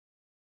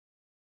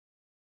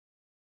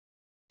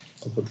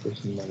अपर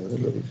portion मानेर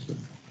लगेको छु।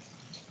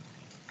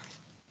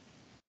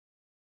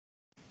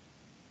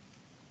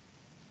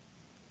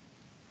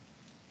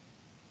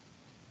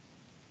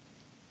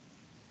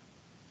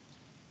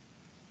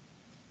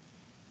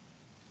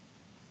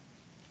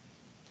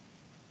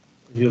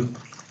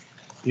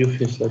 यो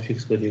फेसलाई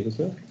फिक्स गरिएको छ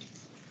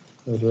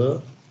र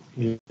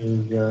यो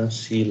यहाँ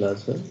सी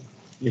लाग्छ।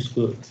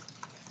 यसको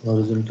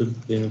हरिजोन्टल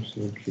प्लेन अफ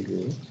सिमेट्रीले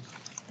हो।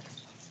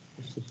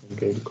 यसको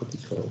सेन्ट्रोइड कति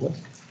छ होला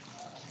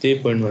त्यही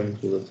पोइन्टमा हामी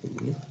के गर्छौँ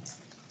भने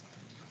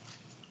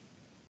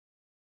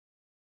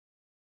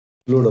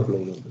लोड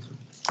अप्लाई गर्दछौँ।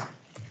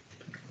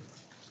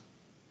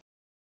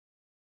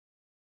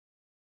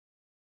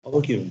 अब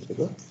के हुन्छ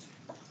त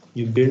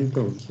यो बेन्ड त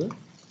हुन्छ,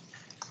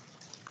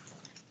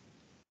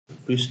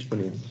 ट्विस्ट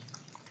पनि हुन्छ।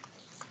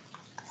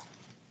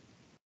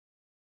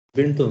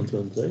 बेन्ड त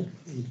हुन्छ है,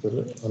 तर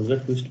हल्का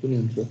ट्विस्ट पनि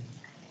हुन्छ।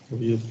 अब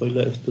यो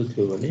पहिला यस्तो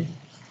थियो भने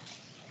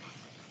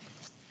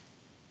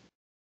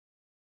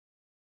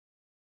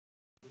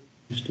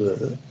ट्विस्ट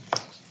गरेर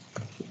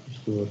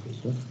यस्तो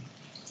गर्दैछ,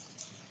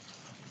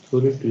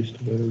 थोरै ट्विस्ट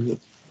गरेर यो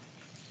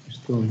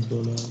यस्तो हुन्छ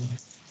होला।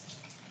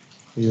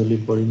 यो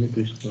अलिक बढी नै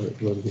ट्विस्ट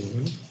गरिदियो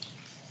भने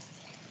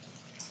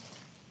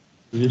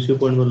यो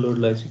पोइन्टमा लोड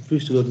लागेपछि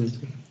ट्विस्ट गरिदिन्छ।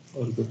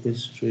 अर्को फेस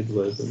स्ट्रेट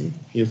भए पनि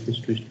यो फेस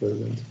ट्विस्ट भएर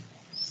जान्छ।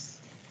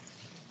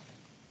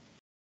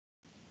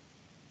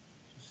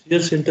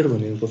 Shear center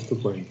भनेको कस्तो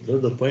point हो?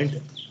 The point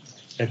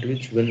at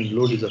which when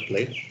load is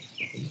applied,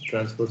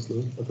 transverse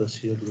load अथवा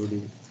shear load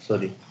is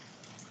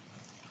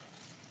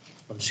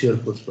shear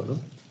force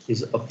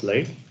is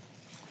applied,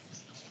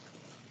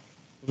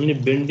 only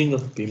bending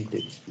of beam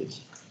takes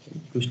place.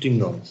 Twisting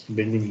नहोस्,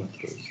 bending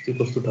मात्र होस्। त्यो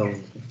कस्तो ठाउँ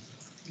हुन्छ?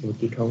 अब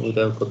त्यो ठाउँ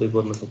उता कतै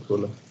पर्न सक्छ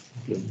होला,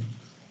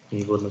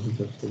 यहीँ पर्न पनि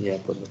सक्छ, यहाँ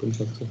पर्न पनि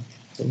सक्छ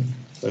हैन।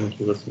 अनि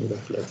के गर्छौँ, एउटा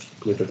फ्ल्याट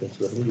प्लेट अट्याच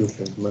गरेर यो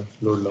पोइन्टमा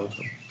लोड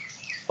लाउँछौँ।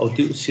 अब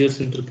त्यो shear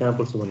center कहाँ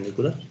पर्छ भन्ने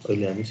कुरा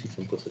अहिले हामी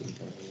सिक्छौँ कसरी।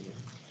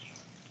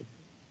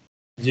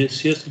 जे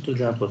shear center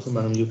जहाँ पर्छ,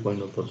 मानौँ यो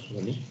पोइन्टमा पर्छ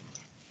भने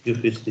यो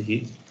फेसदेखि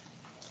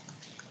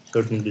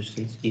सर्टेन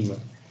डिस्टेन्स ईमा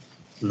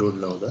लोड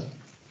लाउँदा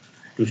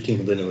ट्विस्टिङ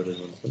हुँदैन भनेर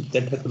भन्छौँ।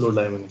 त्यहाँ ठ्याक्क लोड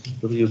लाग्यो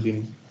भने यो बिम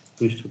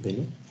ट्विस्ट हुँदैन,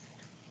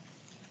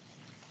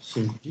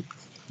 सिम्पली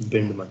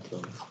बेन्ड मात्र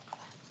हुन्छ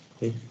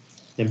है।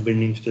 यहाँ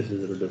बेन्डिङ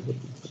स्ट्रेसेसहरू डेभलप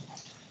हुन्छ।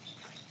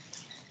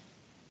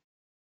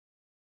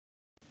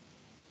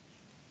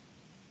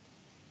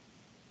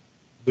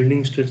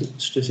 बेन्डिङ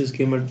स्ट्रेसेस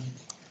केमा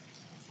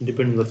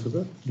डिपेन्ड गर्छ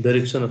त?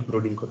 डाइरेक्सन अफ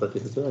लोडिङ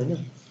कतातिर छ हैन,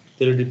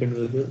 त्यसले डिपेन्ड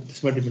गर्छ।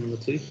 त्यसमा डिपेन्ड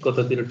गर्छ कि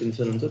कतातिर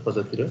टेन्सन हुन्छ,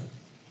 कतातिर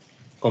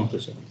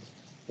कम्प्रेसन हुन्छ।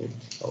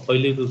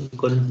 अहिलेको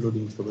करेन्ट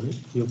लोडिङ छ भने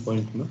यो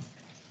पोइन्टमा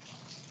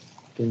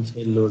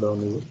टेन्साइल लोड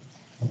आउने हो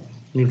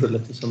न्युट्रल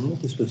एक्सिससम्म,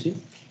 त्यसपछि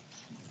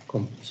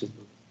कम्प्रेसिभ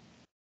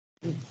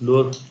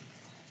लोअर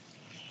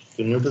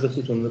न्युट्रल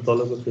एक्सिसभन्दा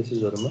तलको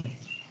फेसेसहरूमा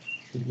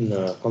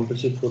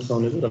कम्प्रेसिभ फोर्स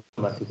आउने हो र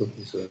माथिको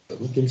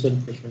फेसेसहरूमा टेन्साइल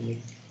फोर्स आउने।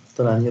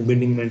 तर हामी यहाँ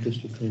बेन्डिङमा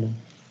इन्ट्रेस्टेड छैन।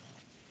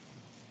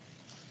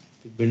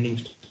 बेन्डिङ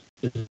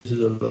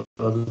स्ट्रेसेसहरू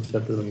अझ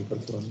फ्याक्टर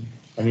गर्नुपर्छ भने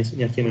हामी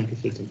यहाँ केमा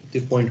इन्ट्रेस्टेड छौँ?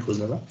 त्यो पोइन्ट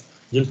खोज्नमा,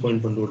 जुन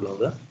पोइन्टमा लोड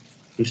लाउँदा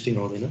ट्विस्टिङ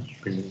आउँदैन,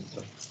 बेन्डिङ हुन्छ।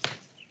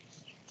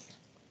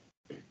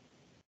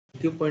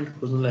 त्यो पोइन्ट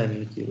खोज्नलाई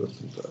हामीले के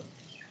गर्छौँ त?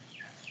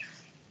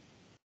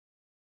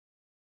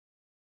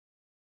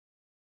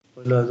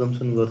 पहिला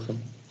अजम्सन गर्छौँ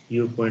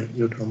यो पोइन्ट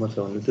यो ठाउँमा छ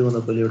भने त्योभन्दा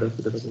पहिले एउटा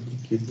कुरा तपाईँले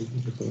के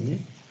बुझ्नुपर्छ भने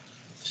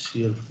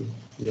सियर फ्लो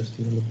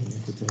जस्टिङले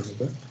भनेको थियो भने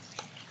त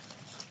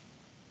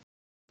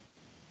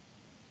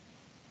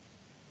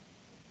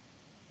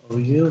अब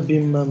यो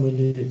बिममा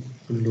मैले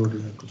लोड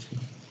लगाएको छु।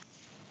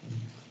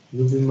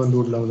 यो बिममा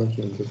लोड लाउँदा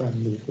के हुन्छ त?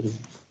 हामीले यसरी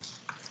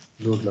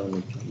लोड लाउने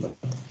बेलामा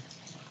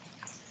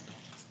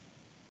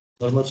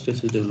नर्मल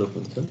स्ट्रेसेस डेभलप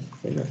हुन्छन्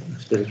हैन।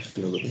 एक्स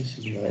डाइरेक्सन हो भने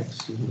सिग्मा एक्स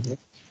सिग्मा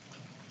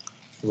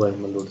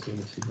वाइमा लोड छ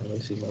भने सिग्मा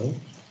वाइ सिग्मा वाइ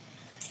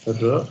र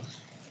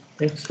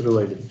एक्स र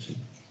वाइ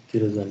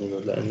डाइरेक्सनतिर जाने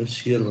गर्दा हामीले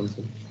सियर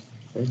भन्छौँ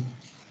है।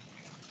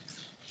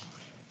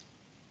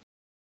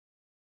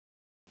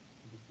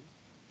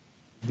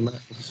 सिग्मा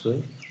एक्स वाइ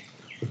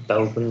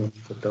टाउ पनि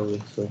हुन्छ, टाउ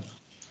एक्स वाइ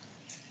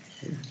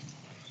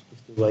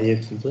वाइ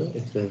एक्स हुन्छ,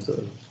 एक्स वाइ हुन्छ।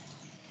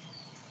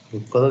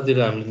 कतातिर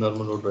हामीले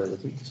नर्मल लोड रहेको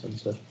छ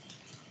त्यसअनुसार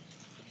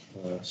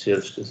सियर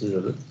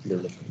स्ट्रेसेसहरू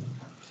डेभलप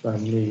हुन्छ।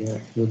 हामीले यहाँ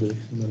यो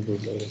डाइरेक्सनमा लोड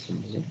लगाएको छौँ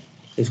भने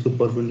यसको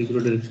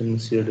परपेन्डिकुलर डाइरेक्सनमा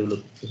सियर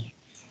डेभलप हुन्छ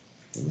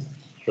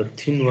र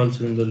थिन वाल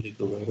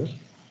सिलिन्डरको भएर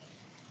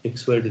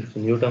एक्स वाइ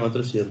डाइरेक्सन एउटा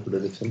मात्र सियरको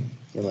डाइरेक्सन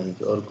यहाँ मानिन्छ,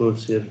 अर्को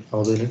सियर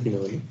आउँदैन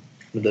किनभने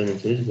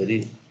dimension is very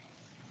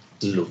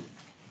low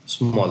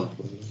small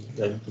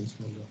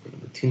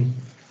thin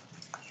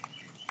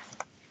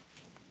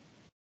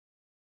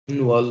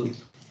wall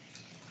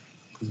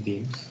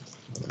beams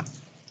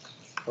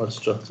or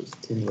structures,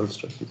 thin wall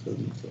structures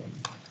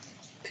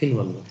thin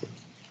wall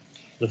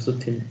जस्तो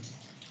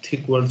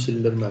thick wall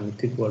cylinder में हामी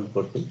thick wall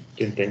पर्थ्यो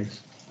 10 times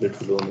प्लेट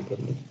ठुलो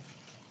हुनुपर्ने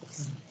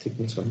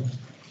थिकनेसमा,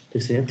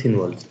 त्यसै यहाँ थिन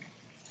वल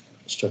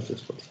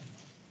स्ट्रक्चर्स पर्छ।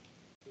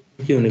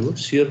 के भनेको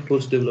शियर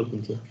फोर्स डेभलप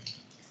हुन्छ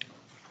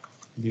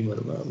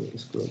बिमहरुमा। अब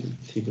यसको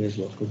थिकनेस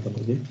भएको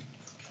बनाउँदै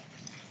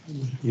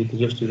यो त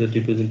जस्ट एउटा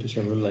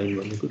रिप्रेजेन्टेसन हो लाइन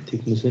भनेको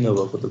थिकनेसै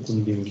नभएको त कुन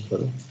बिम छ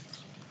र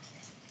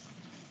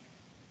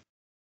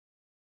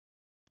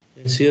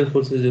शियर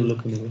फोर्सेस डेभलप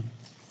हुने भयो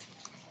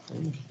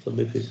हैन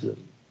सबै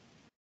फेसेसहरु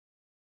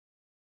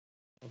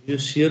अब यो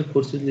शियर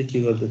फोर्सेसले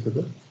के गर्दैछ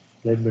त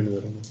लाइट बेन्ड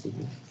गराउन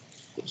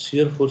सक्छ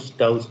शियर फोर्स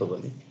टाउ छ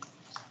भने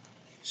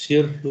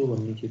शियर फ्लो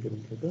भन्ने के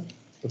हुन्छ त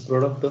द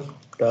प्रोडक्ट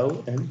अफ टाउ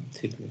and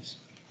thickness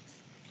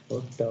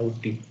or tau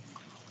t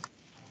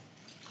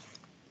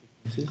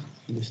this is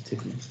this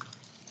thickness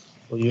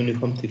or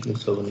uniform thickness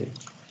छ भने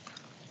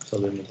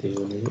सबैमा त्यही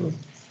हुने हो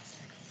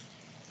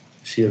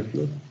शियर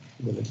फ्लो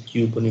भने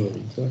क्यू पनि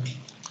भनिन्छ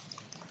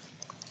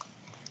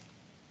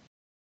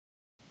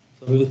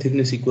सबैको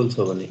थिकनेस इक्वल छ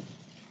भने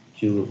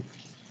क्यू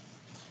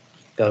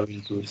टाउ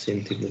इन्टु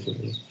सेम थिकनेस हो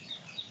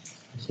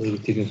सबैको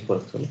थिकनेस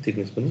फरक छ भने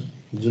थिकनेस पनि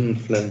जुन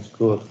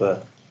फ्ल्याङ्कको अथवा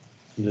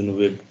जुन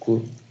वेबको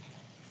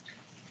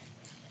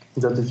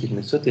जति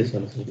थिकनेस छ त्यस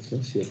अनुसार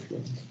त्यसमा शियर फ्लो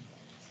हुन्छ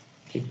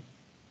ठिक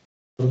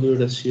अर्को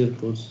एउटा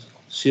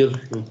शियर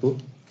फ्लोको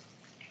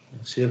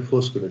शियर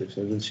फोर्सको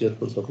डाइरेक्सन जुन शियर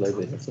फोर्स अप्लाई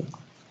भइरहेको छ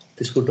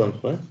त्यसको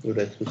टर्म्समा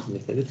एउटा एक्सप्रेसन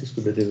लेखेको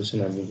त्यसको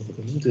डेरिभेसन हामी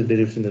गर्नुपर्ने त्यो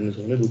डेरिभेसन जान्नु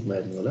छ भने बुकमा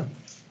हेर्नु होला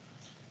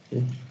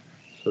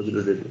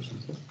सजिलो डेरिभेसन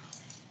छ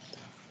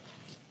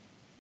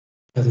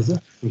थाहा छ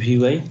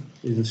VY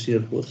is the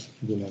shear force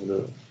जुन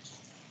हाम्रो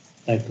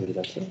एक्ट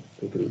गरिरहेको छ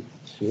टोटल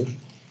शियर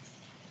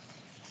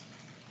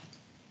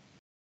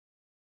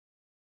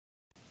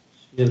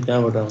शियर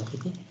कहाँबाट आउँछ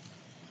त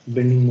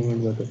बेन्डिङ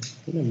मोमेन्टबाट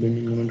हैन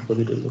बेन्डिङ मोमेन्ट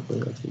कति डेभलप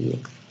भइरहेको छ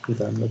यो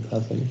त हामीलाई थाहा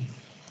छैन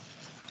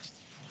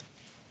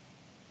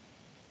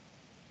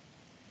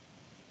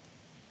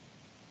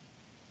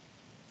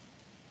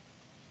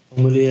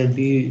मैले यहाँ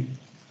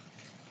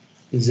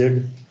DZ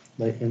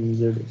by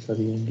MZ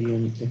sorry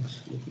DMX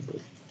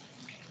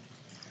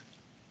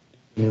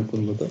यो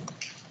कुन हो त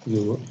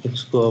यो हो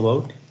x को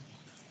अबाउट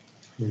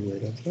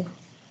भइरहेको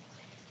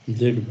छ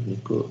z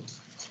भनेको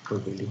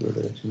परपेन्डिकुलर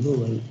डाइरेक्सन हो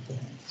y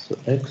so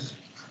x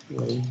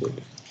y z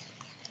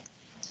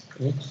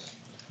x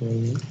y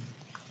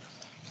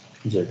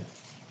z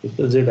ठीक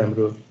छ z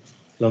हाम्रो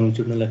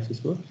लङ्गिट्युडनल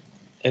एक्सिस हो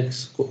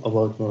x को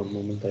अबाउटमा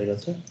मोमेन्ट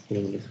आइरहेको छ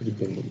किनभने फेरि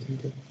बेन्ड हुन्छ नि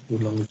त यो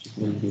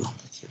लङ्गिट्युडनल भ्यू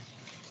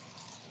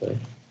है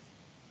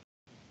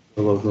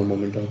अबाउटमा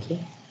मोमेन्ट आउँछ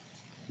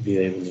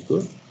VI भनेको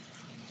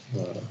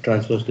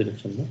ट्रान्सभर्स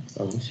डाइरेक्सनमा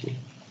आउने शियर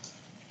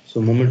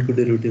सो मोमेन्टको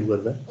डेरिभेटिभ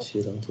गर्दा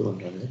शियर आउँछ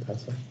भनेर हामीलाई थाहा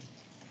छ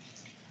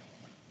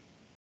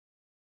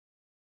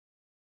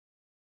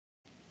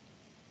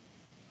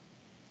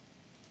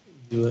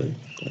UI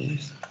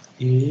times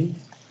A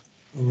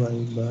Y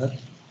bar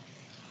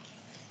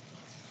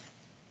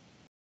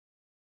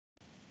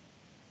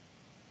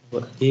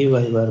A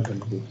Y बार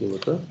भनेको के हो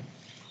त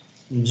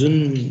जुन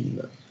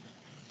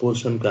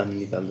पोर्सनको हामी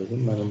निकाल्दैछौँ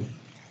मानौँ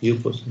यो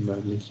पोर्सनमा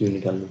हामीले क्यू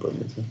निकाल्नु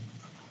पर्ने छ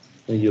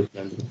यो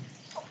प्लान्टको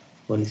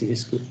भनेपछि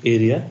यसको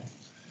एरिया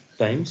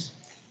टाइम्स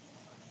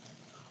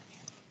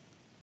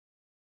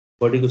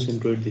बडीको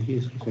सेन्ट्रोइडदेखि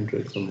यसको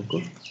सेन्ट्रोइडसम्मको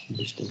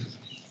डिस्टेन्स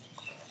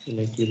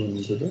यसलाई के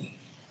भनिन्छ त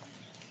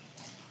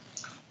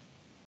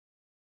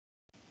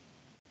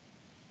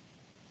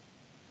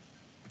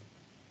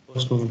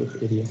फर्स्ट मोमेन्ट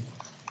अफ एरिया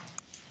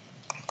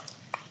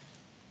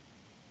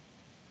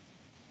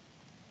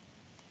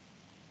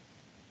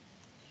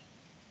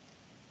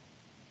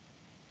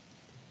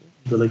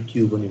जसलाई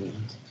क्यू पनि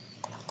भनिन्छ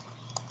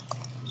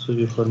सो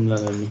यो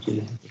फर्मुलामा हामी के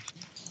लेख्नुपर्छ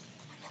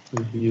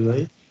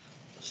VY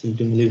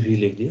simply V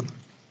लेखिदियो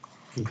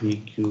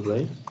VQ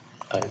by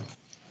I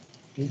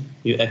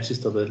यो एक्सिस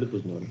तपाईँहरूले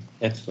बुझ्नु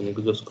होला एक्स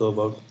भनेको जसको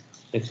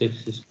about x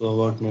एक्सिसको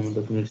about moment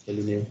of inertia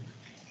लिने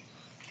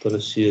तर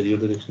शियर यो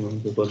डाइरेक्सनमा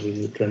हुन्छ बल्ल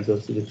यो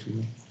ट्रान्सभर्स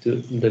डाइरेक्सनमा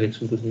त्यो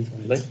डाइरेक्सनको चाहिँ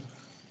हामीलाई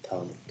थाहा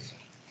हुनुपर्छ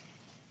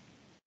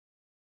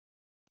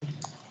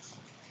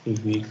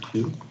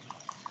VQ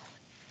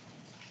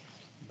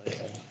बाई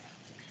I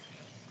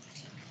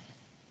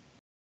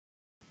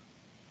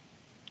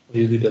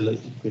यो दुईटालाई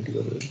इक्वेट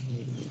गरेर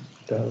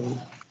टाउ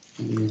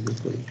is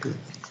equal to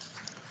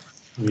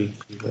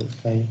VQ by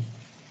I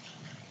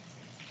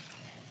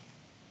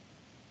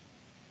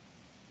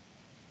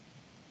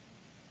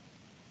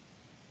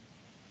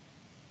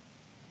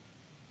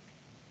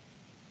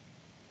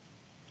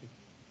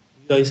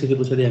यो आइसके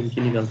पछाडि हामी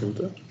के निकाल्छौँ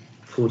त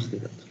फोर्स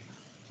निकाल्छौँ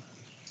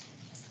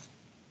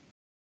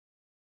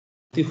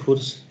त्यो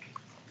फोर्स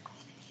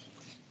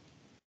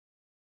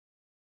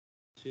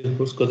शियर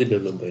फोर्स कति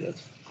डेभलप भइरहेको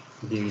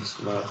छ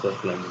बिम्समा अथवा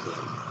फ्ल्याङ्कमा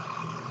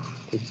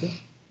ठिक छ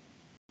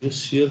यो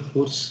शियर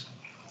फोर्स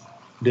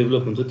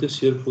डेभलप हुन्छ त्यो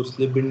शियर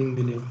फोर्सले बेन्डिङ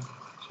दिने हो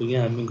सो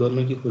यहाँ हामी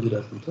गर्न के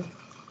खोजिरहेको छौँ त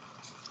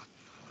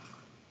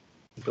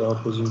एउटा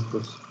अपोजिङ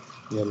फोर्स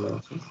गर्न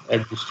आउँछौँ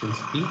एट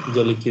डिस्टेन्स कि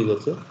जसले के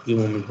गर्छ यो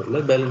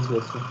मोमेन्टहरूलाई ब्यालेन्स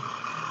गर्छ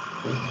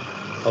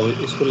अब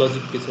यसको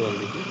लजिक के छ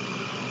भनेदेखि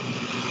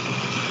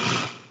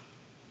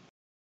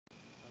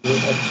यो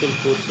एक्चुअल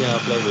फोर्स यहाँ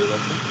अप्लाई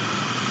भइरहेको छ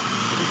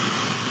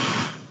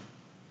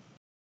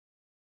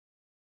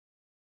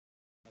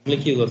हामीले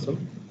के गर्छौँ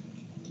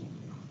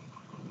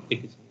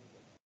एकैछिन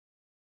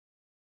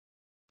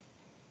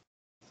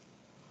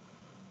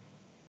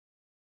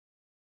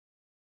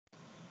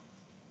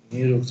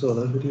यही रोक्छ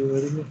होला फेरि यो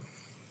गाडीले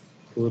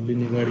फोर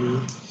लिने गाडी हो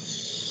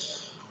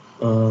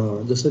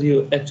जसरी यो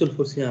एक्चुअल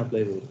फोर्स यहाँ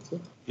अप्लाई भएको छ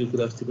यो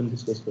कुरा अस्ति पनि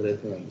डिस्कस गरेको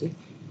थियौँ हामीले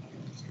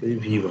फेरि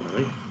भी भनौँ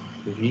है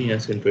भी यहाँ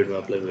सेन्ट्रोइडमा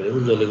अप्लाई भएको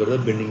जसले गर्दा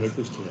बेन्डिङ र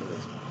ट्विस्टिङ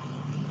गर्छ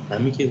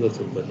हामी के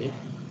गर्छौँ भने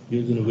यो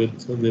जुन वेब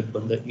छ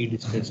वेबभन्दा ई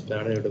डिस्टेन्स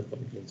टाढा एउटा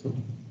पोइन्ट लिन्छौँ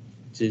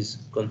चिज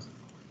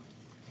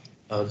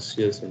आवर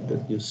सियर सेन्टर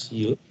यो सी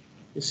हो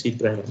यो सी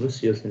प्राइम हाम्रो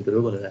सियर सेन्टर हो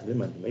भनेर हामीले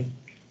मान्यौँ है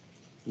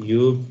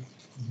यो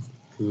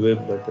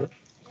वेबबाट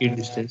ई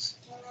डिस्टेन्स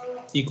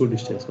इको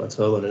डिस्टेन्समा छ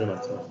भनेर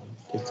मान्छौँ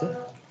ठिक छ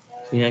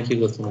यहाँ के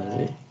गर्छौँ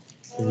हामीले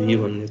भी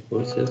भन्ने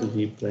फोर्स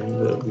भी प्राइम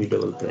र भी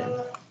double prime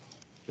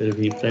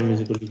V prime is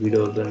equal to V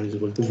double prime is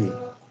equal to भी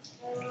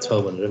छ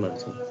भनेर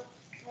मान्छौँ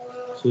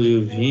सो यो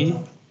भी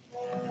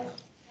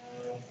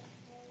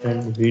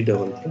and V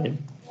double prime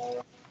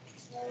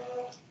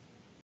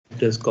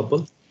it is couple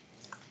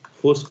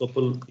force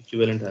couple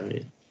equivalent हामी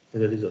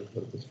रिजल्ट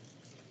गर्दैछौँ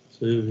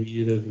सो यो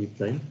भी र भी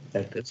प्राइम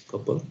एक्ट एज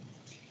कपल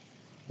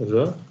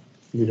र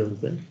भी डबल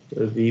प्राइम र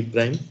भी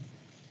प्राइम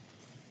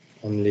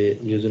हामीले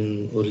यो जुन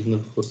ओरिजिनल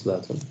फोर्स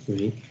लाग्छौँ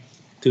भी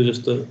त्यो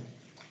जस्तो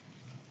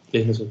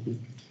लेख्न सक्छौँ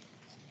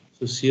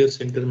सो सियर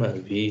सेन्टरमा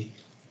भी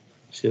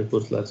सियर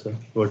फोर्स लाग्छ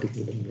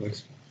भर्टिकल डाउनवर्ड्स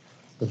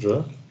र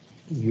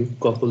यो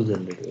कपल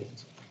जेनेरेट गरेको छ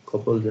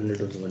कपल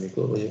जेनेरेट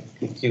भनेको यो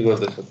के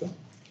गर्दैछ त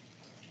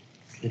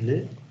यसले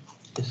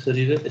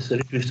यसरी र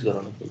यसरी ट्विस्ट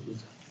गराउन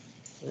खोज्दैछ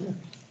हैन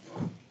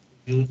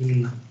यो जुन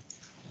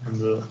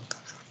हाम्रो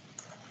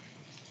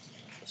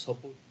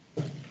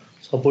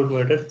सपोर्टमा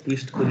एउटा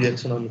ट्विस्टको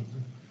रियाक्सन आउनु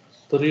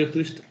तर यो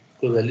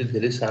ट्विस्टको भ्याल्यु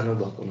धेरै सानो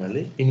भएको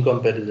हुनाले इन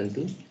कम्पेरिजन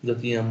टु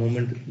जति यहाँ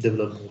मोमेन्ट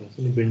डेभलप भएको छ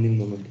नि बेन्डिङ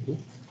मोमेन्टको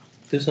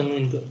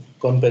त्योसँग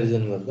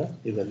कम्पेरिजन गर्दा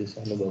यो भ्याल्यु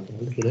सानो भएको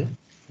हुनाले त्यसलाई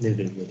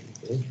नेग्लेक्ट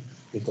गरिएको है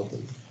यो कपल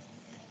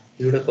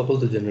एउटा कपल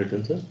त जेनेरेट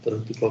हुन्छ तर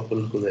त्यो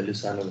कपलको भ्याल्यु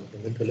सानो भएको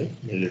हुनाले त्यसलाई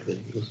नेग्लेक्ट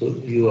गरिएको सो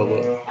यो अब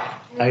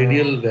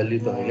आइडियल भ्याल्यु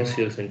त होइन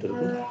सियर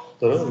सेन्टरको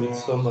तर विथ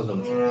सम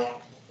अजम्पसन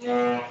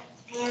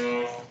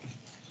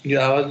यो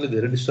आवाजले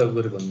धेरै डिस्टर्ब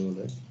गरे भन्नु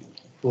होला है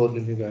फोहोर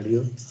लिने गाडी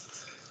हो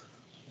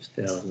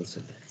यस्तै आवाज गर्छ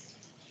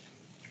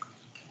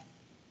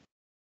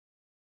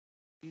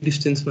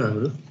डिस्टेन्समा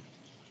हाम्रो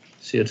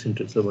सियर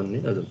सेन्टर छ भन्ने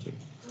अजम्पसन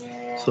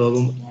सो अब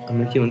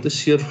हामीले के भन्छ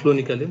सियर फ्लो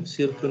निकाल्यौँ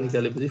सियर फ्लो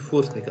निकालेपछि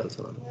फोर्स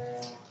निकाल्छौँ हामी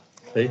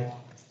है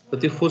र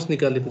त्यो फोर्स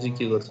निकालेपछि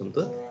के गर्छौँ त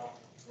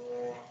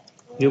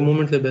यो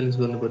मोमेन्टलाई ब्यालेन्स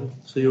गर्नु पर्यो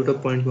सो एउटा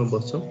पोइन्टमा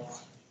बस्छौँ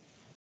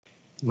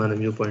मानौँ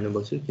यो पोइन्टमा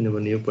बस्यो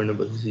किनभने यो पोइन्टमा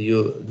बसेपछि यो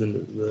जुन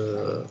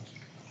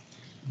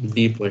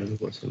डी पोइन्टमा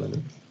बस्यो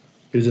मानौँ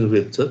यो जुन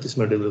वेब छ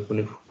त्यसमा डेभलप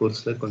हुने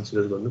फोर्सलाई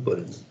कन्सिडर गर्नु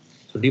परेन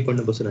सो डी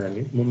पोइन्टमा बसेर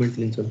हामी मोमेन्ट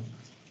लिन्छौँ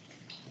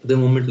त्यो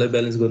मोमेन्टलाई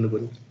ब्यालेन्स गर्नु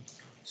पर्यो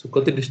सो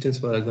कति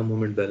डिस्टेन्समा राख्दा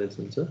मोमेन्ट ब्यालेन्स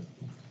हुन्छ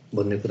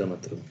भन्ने कुरा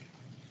मात्र हो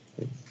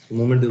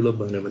मोमेन्ट डेभलप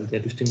भएन भने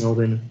त्यहाँ ट्विस्टिङ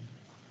आउँदैन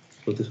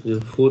सो त्यसपछि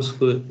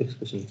फोर्सको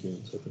एक्सप्रेसन के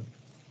हुन्छ त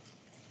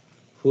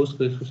फोर्सको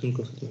एक्सप्रेसन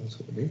कसरी हुन्छ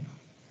भने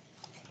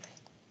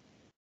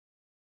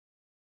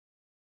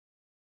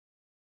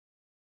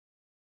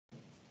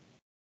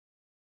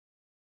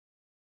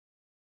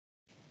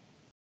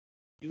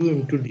U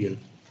into dl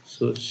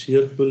so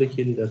shear flow ले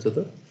के दिइरहेछ त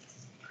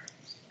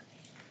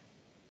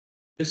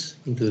s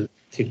into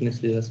thickness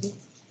दिइरहेछ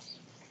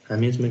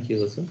हामी यसमा के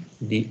गर्छौँ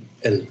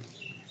dl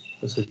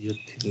त्यसरी यो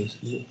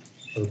थिकनेसले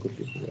अर्को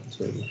टिप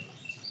जान्छ हैन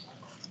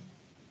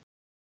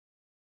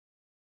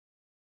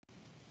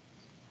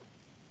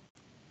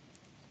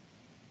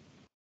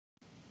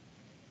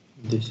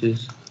this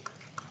is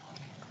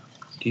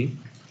t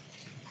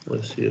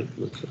or shear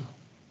flow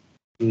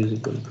U is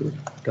equal to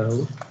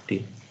tau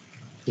t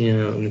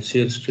यहाँ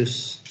shear stress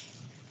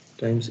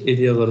times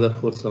area गर्दा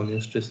फोर्स आउने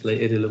स्ट्रेसलाई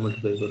एरियाले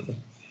मल्टिप्लाई गर्दा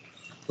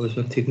अब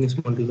यसमा थिकनेस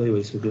मल्टिप्लाई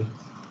भइसक्यो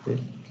है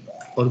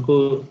अर्को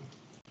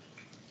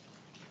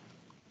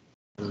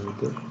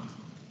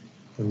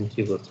हामी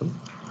के गर्छौँ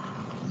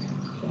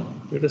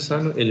एउटा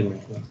सानो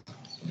एलिमेन्ट हो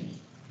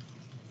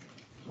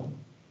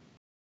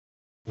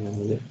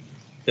हामीले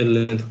एल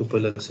लेन्थको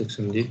पहिला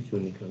सेक्सन दिए क्यू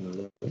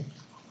निकाल्नलाई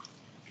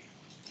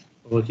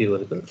अब के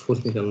गरेको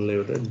फोर्स निकाल्नलाई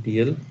एउटा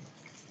डिएल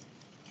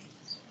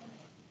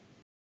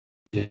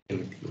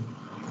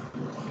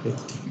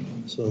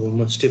सो अब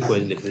म स्टेप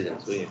वाइज लेख्दै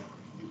जान्छु यहाँ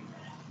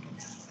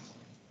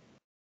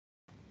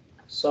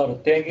सर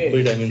त्यहाँ के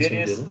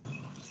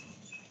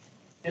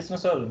त्यसमा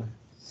सर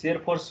शेयर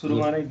फोर्स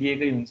सुरुमा नै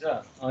दिएकै हुन्छ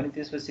अनि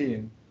त्यसपछि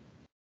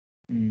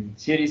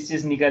शेयर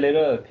स्ट्रेस निकालेर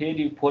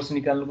फेरि फोर्स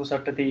निकाल्नुको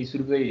सट्टा त्यही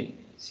सुरुकै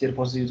शेयर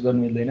फोर्स युज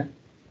गर्नु मिल्दैन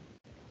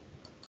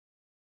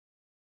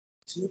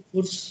शेयर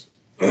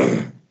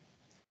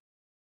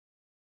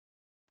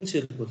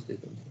फोर्स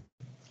दिएको हुन्छ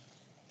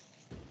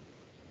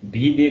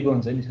भी दिएको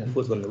हुन्छ नि सर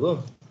फोर्स भन्नुभयो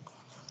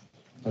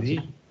भी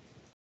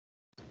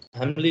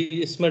हामीले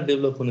यसमा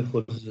डेभलप हुने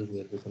फोर्स युज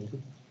गरेको छौँ कि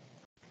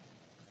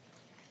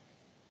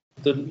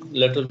त्यो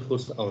ल्याटरल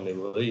फोर्स आउने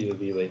भयो है यो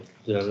भी भाइ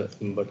जुन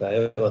हामीबाट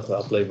आयो अथवा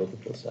अप्लाई भएको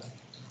फोर्स आयो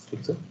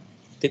ठिक छ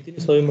त्यति नै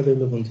सबैमा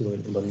डेभलप हुन्छ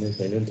भन्ने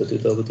छैन नि त त्यो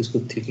त अब त्यसको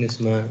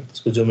थिकनेसमा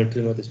त्यसको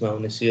ज्योमेट्रीमा त्यसमा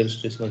आउने सियर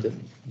स्ट्रेसमा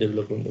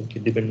डेभलप हुने कि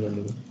डिपेन्ड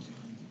गर्ने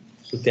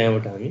सो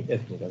त्यहाँबाट हामी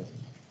एफ निकाल्छौँ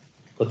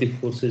कति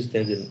फोर्सेस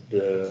त्यहाँ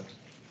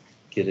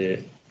के अरे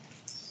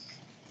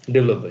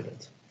डेभलप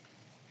भइरहेछ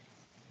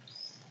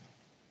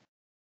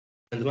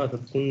अथवा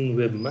कुन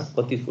वेबमा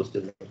कति फोर्स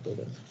डेभलप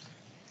भइरहेछ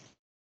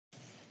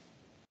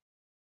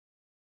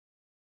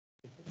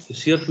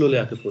शियर फ्लोले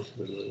आफै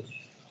फोर्सहरू गर्यो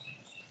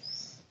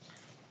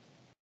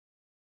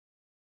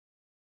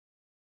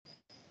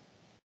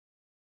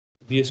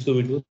बीएसको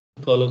भिडियो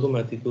तलको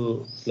माथिको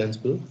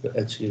फ्ल्यान्सको र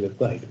एच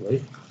लेभलको हाइट हो है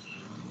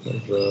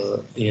र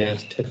यहाँ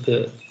ठ्याक्क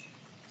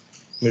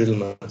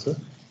मिडलमा छ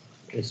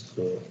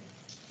यसको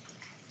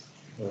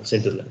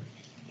सेन्टर लाइन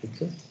ठिक छ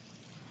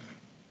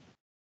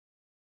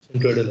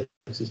सेन्ट्रोइडल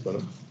एक्सिस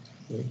भनौँ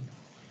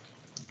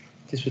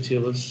त्यसपछि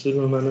अब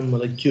सुरुमा मानौँ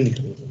मलाई क्यू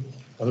निकाल्नु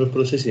पर्यो हाम्रो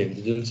प्रोसेस यही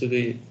हुन्छ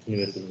जुनसुकै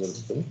न्युमेरिकल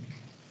गर्नु पर्यो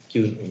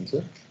क्यू हुन्छ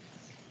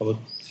अब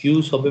क्यू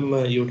सबैमा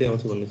एउटै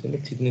आउँछ भन्ने छैन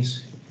थिकनेस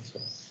छ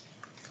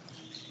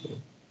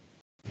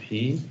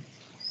भी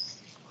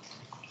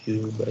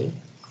क्यू बाई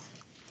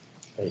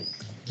आई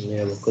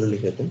यहाँ अब कर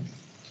लेखेका छौँ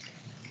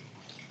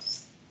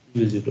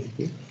Q is equal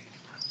two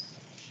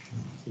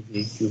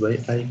V Q by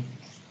I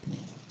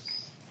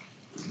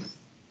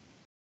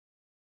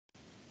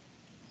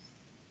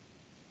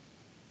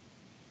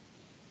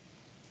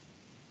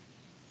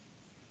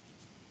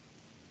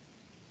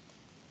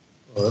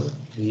और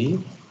भी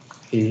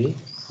ए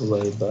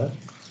वाई बार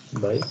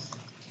बाई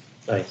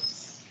आई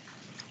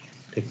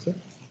ठिक छ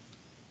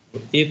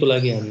ए को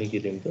लागि हामीले के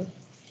दियौँ त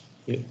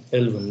यो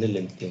एल भन्ने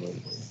लेन्थ दियौँ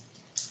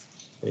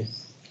है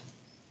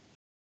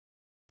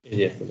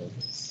एरियाको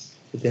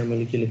लागि त्यहाँ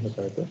मैले के लेख्न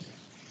पाएँ त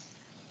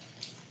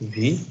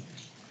भी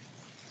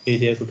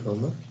एरियाको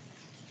ठाउँमा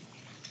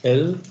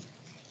L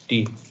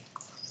T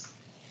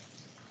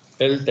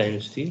L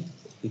times T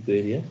को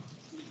एरिया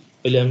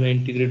अहिले हामीलाई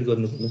इन्टिग्रेट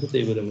गर्नुपर्ने छ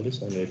त्यही भएर मैले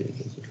सानो एरिया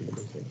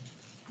दिन्छु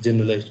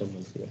जेनरलाइज टर्ममा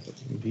लेखिरहेको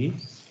छु भी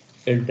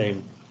L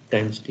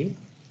times T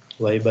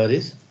Y bar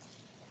is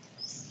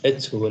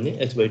H हो भने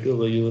एच बाई टू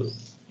अब यो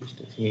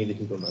डिस्टेन्स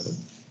यहीँदेखिको मानौँ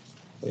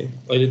है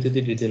अहिले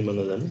त्यति डिटेलमा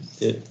नजानु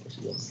त्यो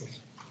पछि जानुपर्छ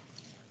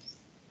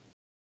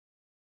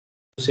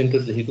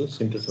सेन्टरदेखिको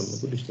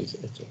सेन्टरसम्मको डिस्टेन्स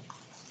एच हो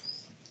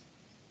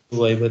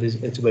Y bar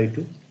is H by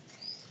two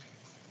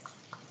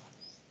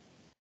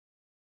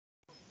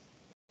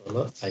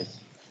तल I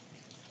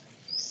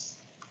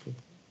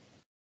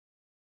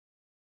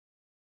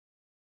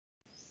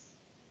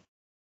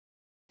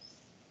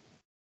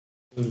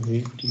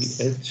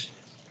VTH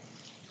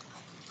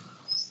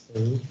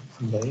L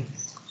by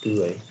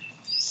 2I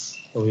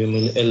अब यो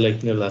मैले L लाई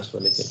किन लास्ट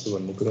भनेको छु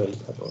भन्ने कुरा अहिले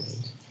थाहा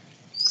पाउनुहुन्छ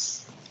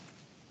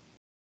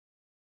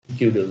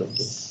क्यू डेभलप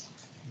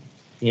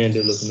यहाँ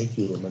डेभलप हुने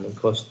क्यू हो माने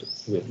फर्स्ट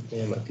वेभ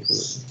यहाँ माथिको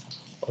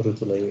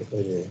अरूको लागि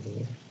अहिले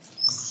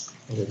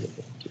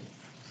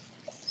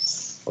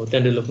अब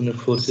त्यहाँ डेभलप हुने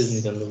फोर्सेस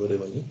निकाल्नु पऱ्यो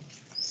भने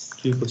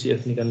क्यू पछि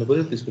एफ निकाल्नु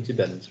पऱ्यो त्यसपछि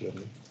ब्यालेन्स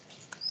गर्ने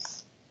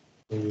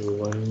यो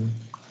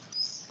 1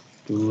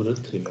 2 र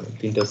 3 मा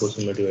तीनटा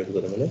पोर्सनमा डिभाइड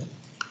गरेर मलाई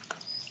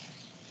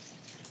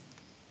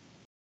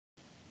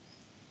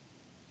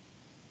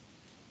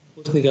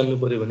फोर्स निकाल्नु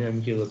पर्यो भने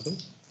हामी के गर्छौं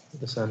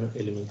एउटा सानो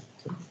एलिमेन्ट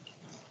छ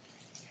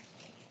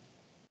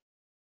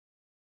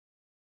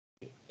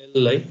एल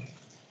लाई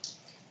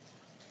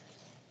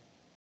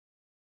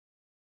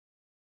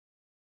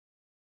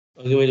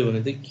अघि मैले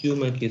भने थिएँ क्यू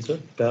मा के छ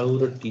टाउ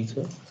र टी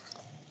छ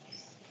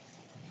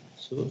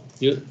सो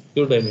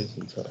यो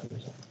डाइमेन्सन छ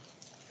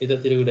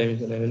यतातिरको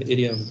डाइमेन्सन आयो भने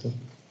एरिया हुन्छ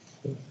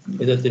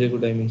यतातिरको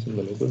डाइमेन्सन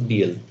भनेको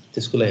डीएल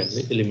त्यसको लागि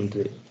हामीले एलिमेन्ट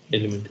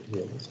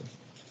एरिया हुन्छ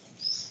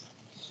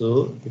so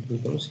it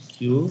becomes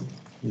Q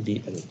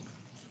DL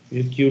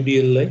यो क्यू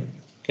डीएल लाई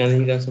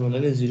कहाँदेखि कहाँसम्म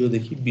लाने 0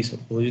 देखि 20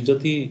 सम्म हो यो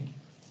जति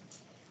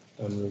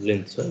हाम्रो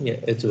लेन्थ छ यहाँ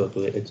एच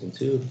भएको एच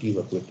हुन्छ यो टी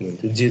भएको टी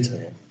हुन्छ जे छ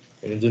यहाँ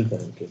हैन जुन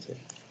प्यारामिटर छ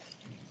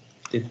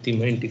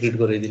त्यतिमा इन्टिग्रेट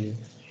गराइदिने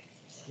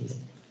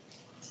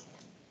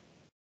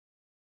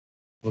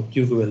अब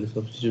क्यू को भ्यालु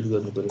सब्स्टिट्युट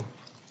गर्नु पर्यो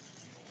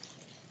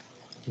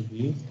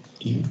v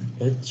t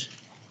h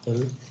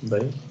l by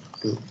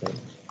 2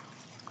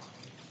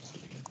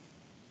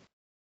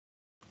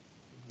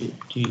 v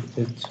t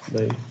h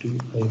by 2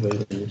 I by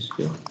minus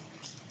q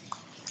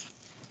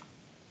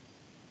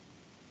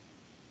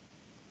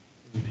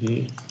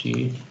v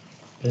t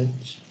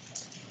h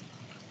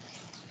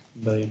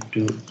by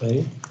 2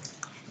 I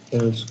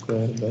l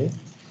square by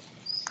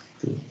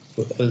 2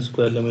 so l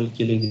square लाई मैले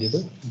के लेखिदिएको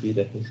b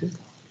राख्नेछु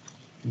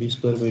b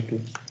square by 2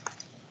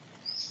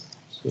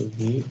 so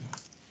v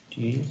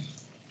t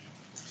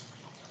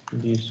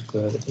b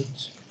square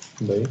h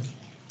by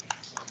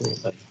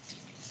 4i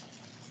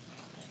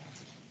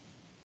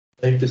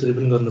right त्यसरी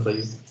पनि गर्न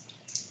पाइयो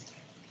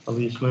अब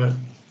यसमा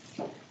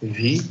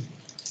v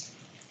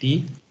t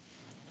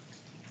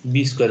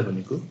b स्क्वायर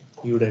भनेको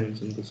यो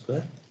डाइमेन्सनको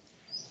स्क्वायर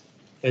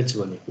h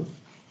भनेको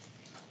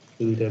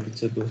यो दुईटा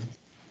बिचको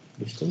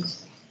डिस्टेन्स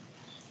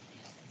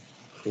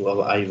हो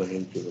अब i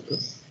भनेको के हो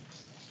त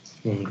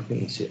मोमेन्टको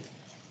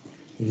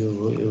इनिसियल यो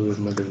हो यो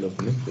वेभमा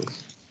डेभलप हुने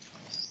फोर्स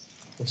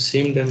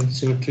सेम डाइमेन्सन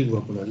सिमेट्रिक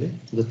भएको हुनाले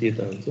जति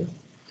यता हुन्छ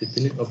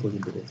त्यति नै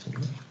अपोजिट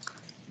डाइरेक्सनमा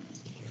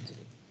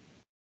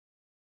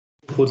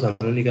फोर्स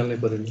हामीले निकाल्नै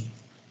पर्यो नि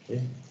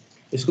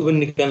यसको पनि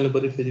निकाल्नु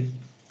पर्यो फेरि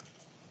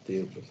त्यही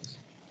हो प्रोसेस।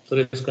 तर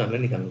यसको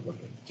हामीलाई निकाल्नु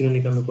पर्दैन। किन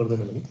निकाल्नु पर्दैन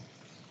भने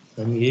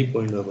हामी यही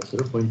पोइन्टमा बसेर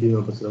पोइन्ट डी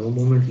मा बसेर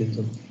मोमेन्ट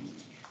लिन्छौँ।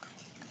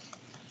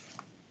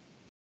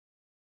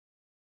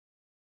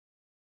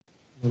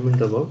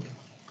 Moment about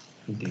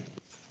D.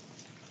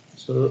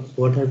 So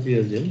what have we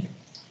assumed?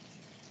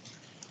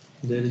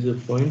 There is a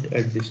point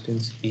at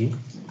distance E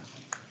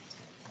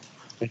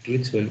at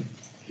which when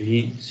V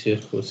shear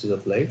force is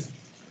applied,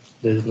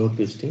 there is no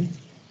twisting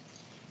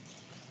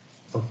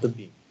of the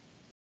beam.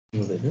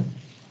 No, there is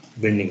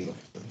bending of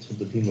it. So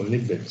the beam only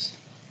bends.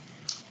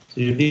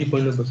 So you D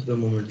point of the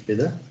moment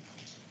later,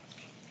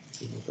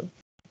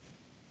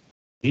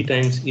 D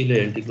times E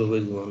le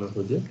anti-clockwise one of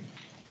the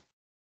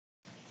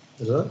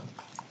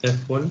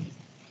F1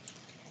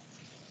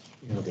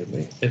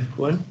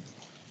 F1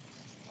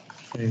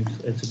 times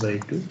H by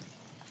 2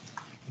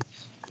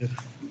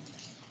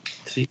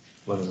 F3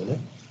 one of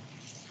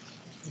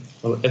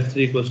अब F3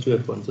 equals to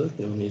F1 छ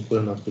किनभने equal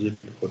and opposite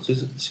forces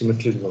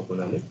symmetric भएको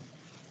हुनाले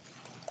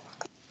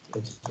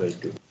H by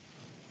 2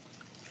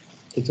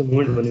 ठिक छ।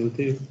 Moment भनेको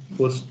त्यही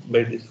force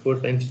by 4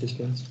 times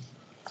distance.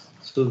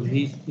 So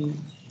V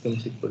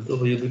becomes equal to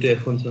यो दुईटा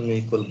F1 सँग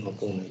इक्वल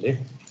भएको हुनाले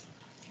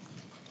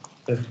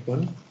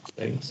F1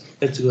 times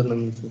H गर्न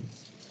मिल्छ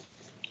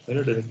हैन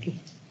डाइरेक्टली।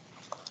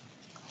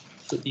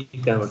 सो E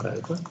कहाँबाट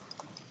आयो त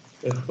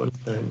F1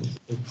 times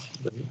H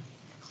by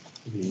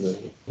V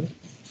गरेको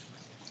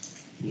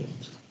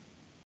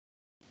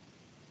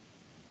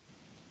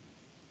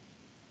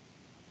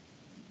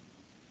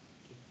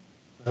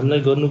हामीलाई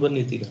गर्नुपर्ने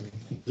यति काम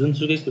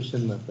जुनसुकै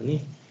क्वेसनमा पनि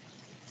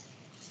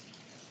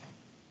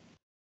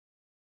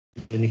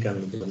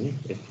निकाल्नु पर्ने।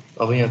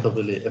 अब यहाँ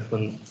तपाईले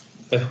F1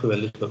 F को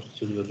भ्यालु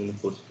सब्स्टिट्युट गरिदिनु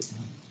फोर्स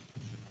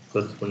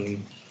करस्पोन्डिङ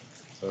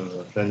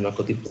फ्रेन्डमा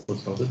कति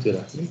फोर्स आउँछ त्यो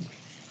राख्ने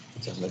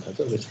हामीलाई थाहा छ।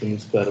 यसको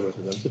स्क्वायरबाट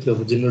जान्छ त्यो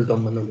अब जेनरल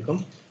टर्ममा नलेखौँ।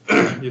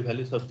 यो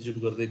भ्यालु सब्स्टिट्युट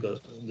गर्दै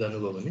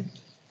जानुभयो भने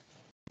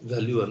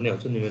भ्यालुहरु नै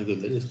आउँछ न्युमेरिकल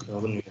भ्यालु। यसको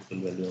ठाउँमा पनि न्युमेरिकल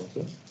भ्यालु आउँछ।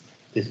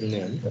 त्यसरी नै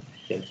हामी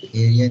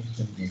क्याल्कुलेट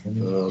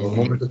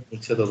मोमेन्ट अफ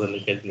इनेर्सिया तपाईहरुले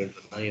क्याल्कुलेट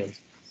गर्न आइहाल्छ।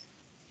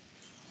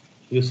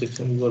 यो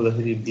सेक्सन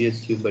गर्दाखेरि bh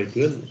क्यूब by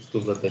 12 यसको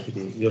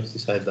गर्दाखेरि यो अस्ति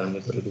सायद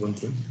हामीले गरेको पनि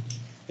थियौँ।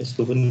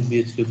 यसको पनि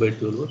bh क्यूब by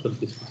 12 हो तर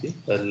त्यसपछि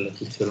प्यारलल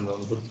एक्सिस थ्योरम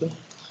आउनुपर्छ।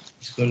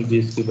 यसको पनि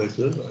bh क्यूब by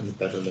 12 अनि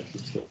प्यारलल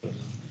एक्सिस थ्योरम।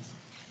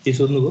 के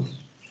सोध्नुभयो?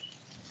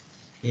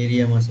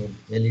 एरियामा सर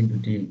L into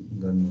T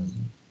गर्नुहुन्छ।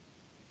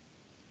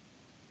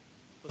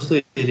 कस्तो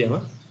एरियामा?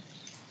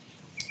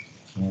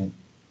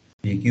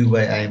 VQ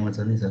by I मा छ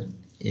नि sir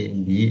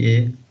VA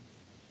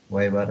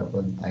y bar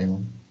upon I मा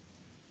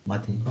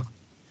माथि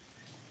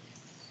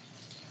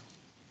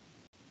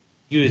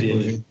यो एरिया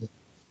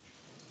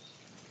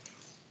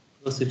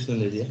क्रस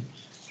सेक्सनल एरिया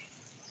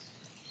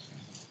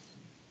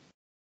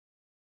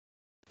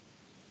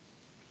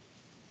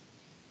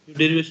यो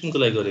डेरिभेसनको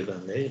लागि गरेको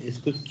हामीले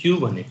यसको क्यू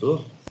भनेको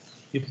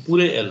यो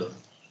पुरै L हो।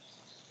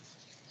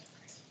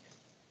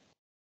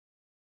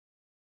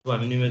 अब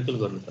हामी न्युमेरिकल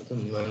गर्न सक्छौँ।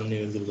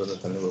 न्युमेरिकल गर्न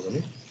थाल्नुभयो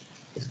भने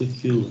यसको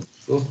क्यू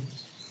हो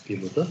के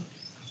हो त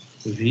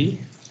V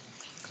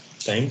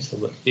टाइम्स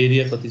अब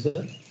एरिया कति छ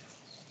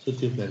सो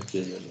त्यो प्लेनको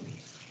एरिया लिनु।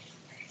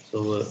 सो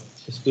अब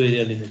यसको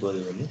एरिया लिनु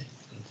पर्यो भने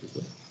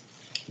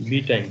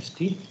B times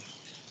T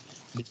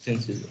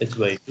distance is H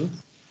by 2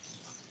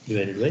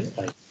 divided by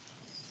I.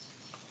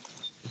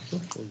 So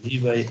V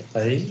by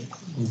I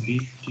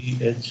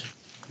BTH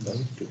by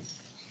 2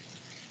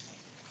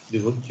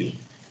 divided Q.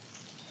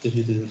 This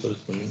is the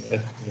corresponding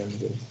F.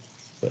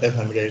 So F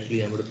हम directly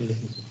यहाँ पर भी लिख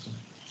सकते हैं।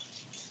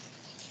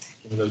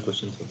 सिंगल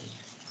क्वेश्चन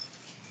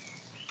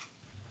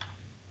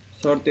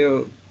सर त्यो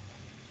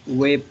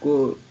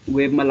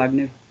वेबमा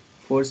लाग्ने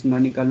फोर्स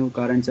ननिकाल्नु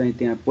कारण चाहिँ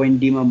त्यहाँ पोइन्ट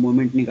डी मा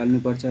मोमेन्ट निकाल्नु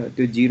पर्छ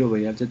त्यो जिरो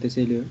भइहाल्छ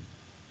त्यसैले हो।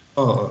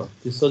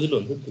 त्यो सजिलो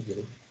हुन्छ नि त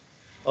धेरै।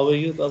 अब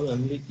यो त अब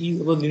हामीले ई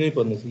अब लिनै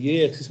पर्ने छ यही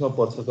एक्सिसमा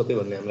पर्छ कतै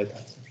भन्ने हामीलाई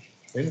थाहा छ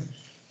हैन।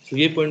 सो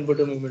यही पोइन्टबाट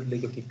मोमेन्ट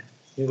लिएको ठिक।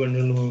 यो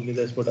पोइन्टबाट मोमेन्ट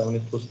लिँदा यसबाट आउने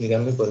फोर्स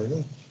निकाल्नै परेन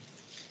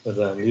र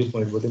हामीले यो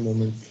पोइन्टबाट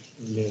मोमेन्ट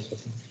लिन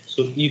सक्छौँ।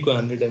 सो ई को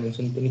हामीले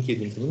डाइमेन्सन पनि के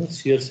दिन्छौँ भने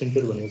शियर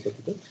सेन्टर भनेको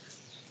कति त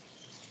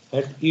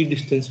at E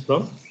distance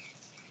from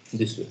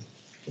this way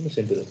हैन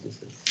सेन्टर अफ दिस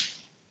वे।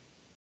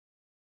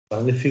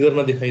 हामीले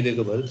फिगरमा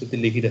देखाइदिएको भएर त्यति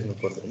लेखिराख्नु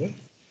पर्दैन।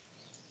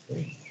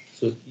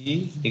 सो ई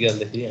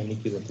निकाल्दाखेरि हामी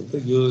के भन्छौँ त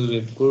यो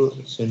वेबको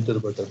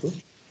सेन्टरबाटको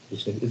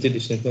डिस्टेन्स यति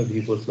डिस्टेन्समा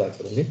भी फोर्स लाग्छ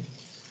भने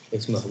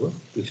यसमा अब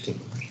ट्विस्टिङ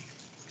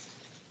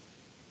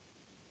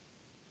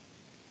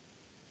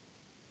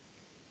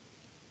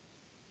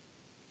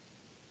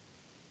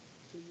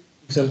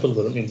एक्जाम्पल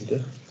गरौँ नि त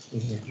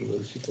एक्जाम्पल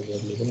गरेपछि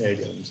तपाईँहरूले पनि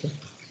आइडिया हुन्छ।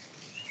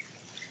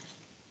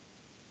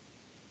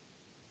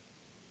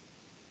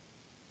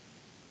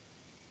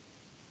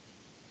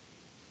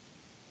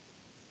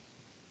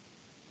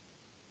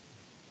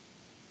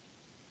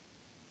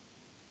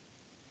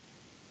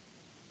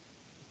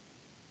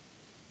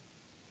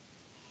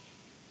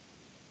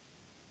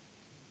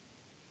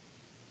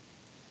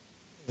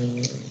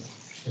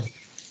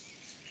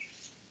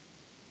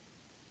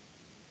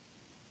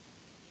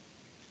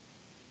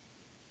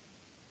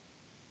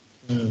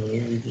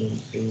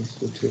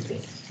 यसको क्षेत्र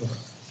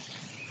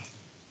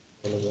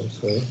गर्छ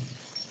है।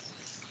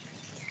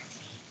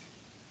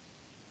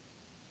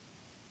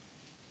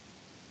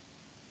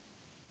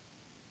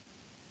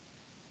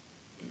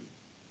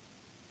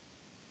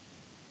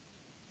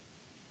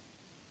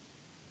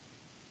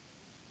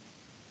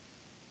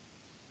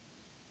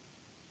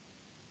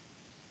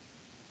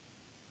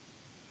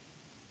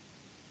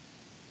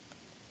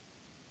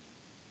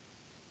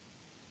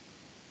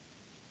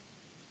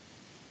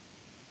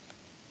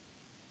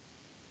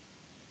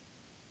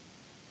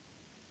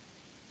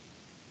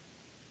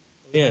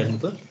 यहाँ हेर्नु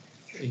त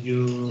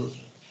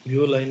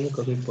यो लाइनमा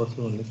कतै पर्छ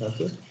भन्ने थाहा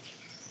छ।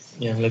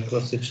 यहाँलाई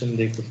क्रस सेक्सन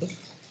दिएको छ।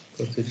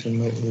 क्रस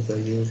सेक्सनमा एउटा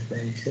यो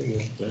प्लान छ, यो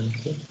प्लान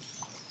छ,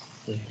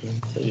 यो प्लान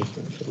छ, यो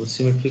प्लान छ।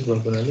 सिमेट्रिक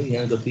भएको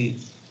यहाँ जति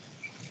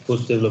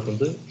फोर्स डेभलप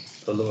हुन्छ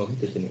तलमा पनि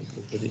त्यति नै हुन्छ।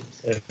 फेरि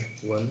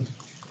F1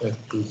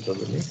 F2 छ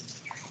भने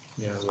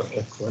यहाँ अब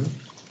F1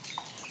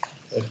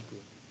 F2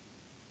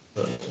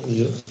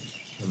 यो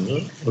हाम्रो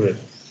रेट।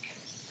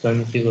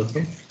 हामी के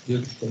गर्छौँ, यो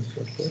डिस्टेन्स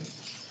गर्छ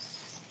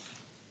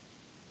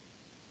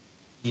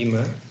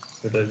ईमा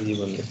एउटा वी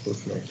भन्ने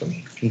फोर्स लगाउँछौँ,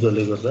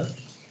 जसले गर्दा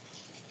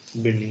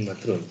बेन्डिङ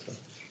मात्र हुन्छ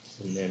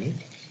भन्ने हामी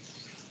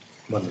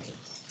भन्छौँ।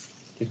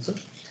 ठिक छ।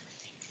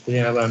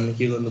 यहाँ अब हामीले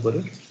के गर्नु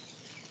पर्यो,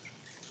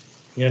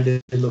 यहाँ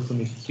डेभलप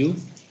हुने क्यू,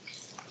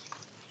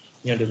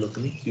 यहाँ डेभलप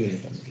हुने क्यू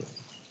निकाल्नु पर्यो,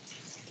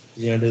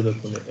 यहाँ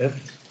डेभलप हुने एफ,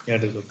 यहाँ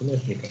डेभलप हुने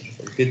एफ निकाल्नु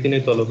पर्यो। त्यति नै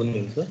तल पनि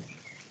हुन्छ,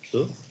 सो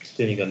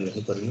त्यो निकाल्नु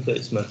परेन त,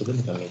 यसमा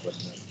पनि निकाल्नु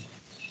पर्ने।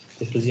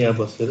 त्यसपछि यहाँ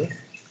बसेर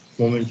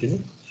मोमेन्ट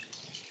चाहिँ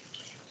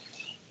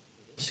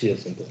सियर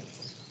सेन्टर।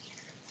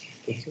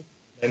 ठिक छ।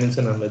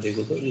 डाइमेन्सन हामीलाई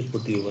दिएको छ, यो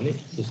 40 हो भने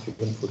यसको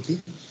पनि 40,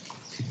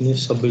 थिकनेस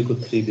सबैको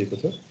 3 दिएको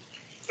छ।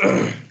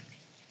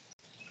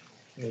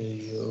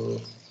 यो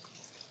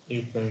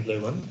प्वाइन्टलाई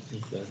 1, यो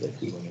प्वाइन्टलाई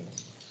 2 भनेर।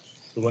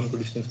 सो 1 को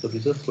डिस्टेन्स कति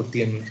छ,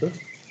 40 mm छ।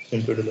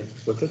 सेन्ट्रोइडल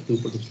एक्सिसबाट 2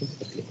 को डिस्टेन्स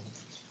 30 mm।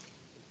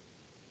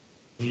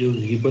 यो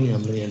भी पनि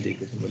हामीलाई यहाँ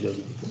दिएको छ, मैले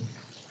अघि दिएको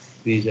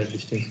भी इज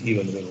डिस्टेन्स ई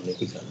भनेर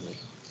भनेको छ हामीलाई।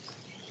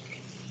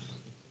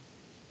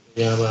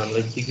 यहाँ अब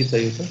हामीलाई के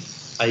चाहियो त,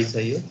 आई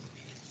चाहियो।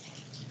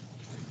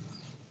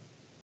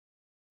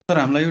 सर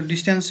हामीलाई यो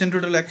डिस्टेन्स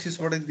सेन्ट्रोइडल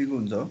एक्सिसबाट दिएको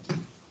हुन्छ हो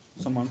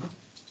सम्मको।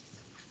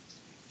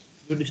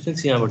 यो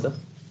डिस्टेन्स यहाँबाट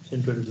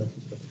सेन्ट्रोइडल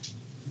एक्सिसबाट,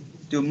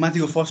 त्यो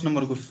माथिको फर्स्ट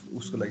नम्बरको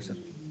उसको लागि सर,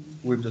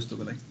 वेभ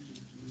जस्तोको लागि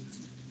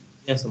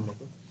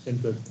यहाँसम्मको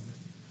सेन्ट्रोइडल।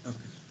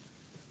 ओके।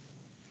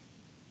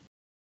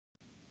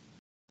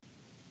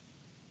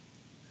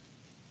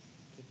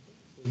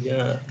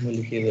 यहाँ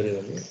मैले के गरेँ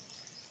भने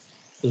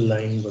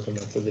लाइनबाट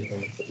मात्र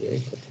देखाउनु पर्यो है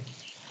कति।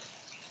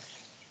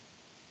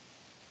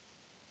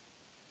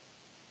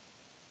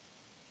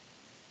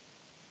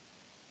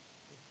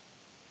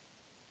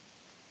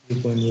 यो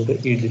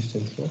पोइन्टबाट ई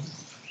डिस्टेन्समा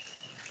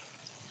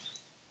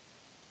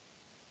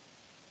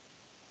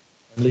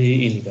हामीले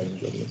यही निकाल्नु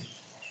पर्यो।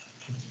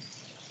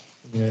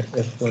 यहाँ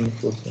F1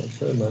 फोर्स आउँछ,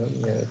 मानौँ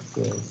यहाँ F2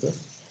 आउँछ,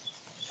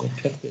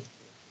 ठ्याक्कै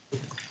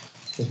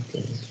F2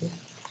 आउँछ।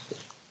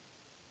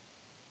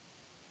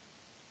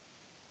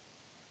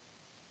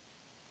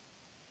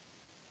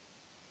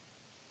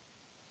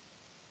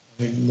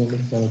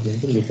 मोमेन्ट कहाँ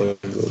दिन्छ, यो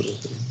पोइन्ट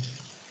गर्छ।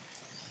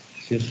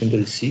 Shear center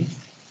is C,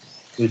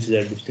 which is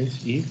at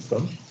distance E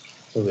from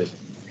the web.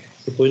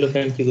 तो पहिलो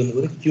काम के गर्नु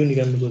पर्यो, क्यू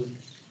निकाल्नु पर्यो।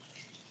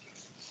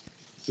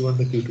 Q1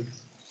 र Q2,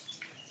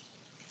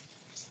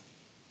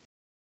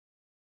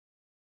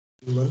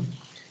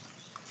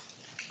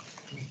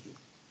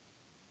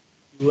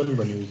 Q1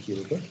 भनेको के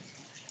हो त,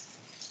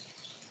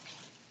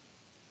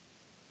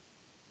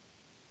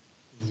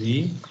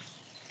 V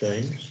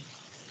times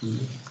Q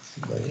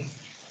by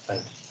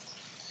I.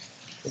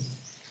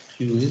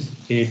 Q is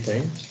A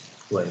times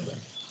Y bar.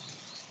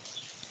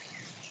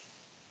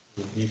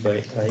 V by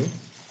I,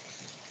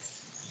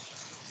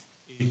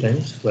 A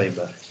times Y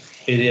bar.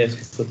 Area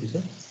इसको कति छ,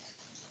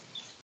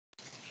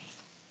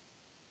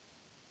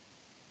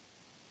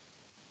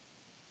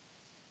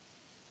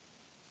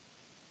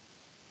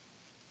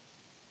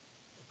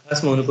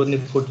 खासमा हुनुपर्ने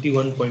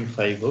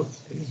 41.5 हो,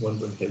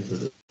 1.5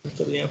 जोडेर।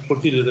 तर यहाँ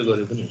 40 लिएर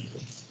गरे पनि हुन्छ।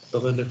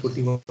 तपाईहरुले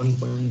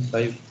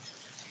 41.5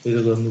 लिएर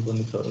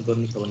गर्नुपर्ने छ भने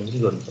पनि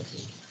गर्न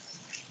सक्नुहुन्छ।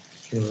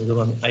 किनभने जब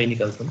हामी आई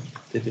निकाल्छौँ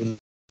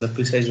त्यतिबेला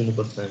प्रिसाइज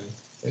हुनुपर्छ हामी,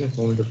 हैन।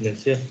 मोमेन्ट अफ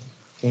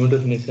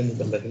इनर्शिया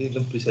निकाल्दाखेरि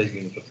एकदम प्रिसाइज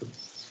दिनुपर्छ।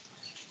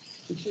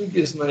 त्यो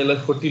केसमा यसलाई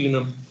 40 लिन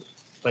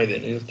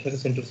पाइदैन, यो ठ्याक्क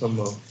सेन्टरसम्म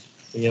हो।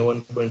 यहाँ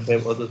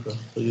 1.5 अझ छ,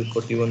 सो यो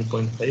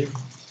 41.5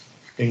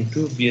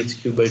 into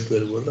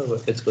BH3/12 बोल्दा अब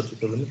h कति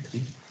छ भने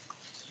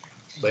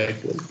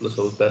 3/12 प्लस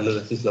अब प्यारलल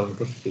एक्सिस लाउनु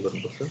पर्छ, के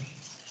गर्नुपर्छ।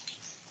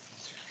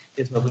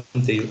 यसमा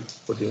पनि त्यही हो,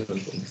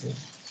 41.5।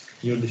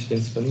 यो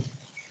डिस्टेन्स पनि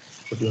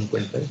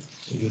 41.5,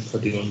 यो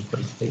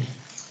 31.5।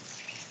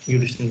 यो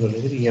डिस्टेन्स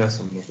भनेको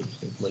यहाँसम्मको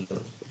डिस्टेन्स मैले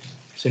लाउनु पर्छ,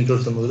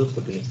 सेन्टरसम्मको त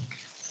 41।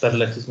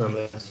 प्यारलल एक्सिसमा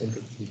हामीलाई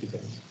सेन्टर बिटी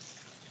चाहिन्छ,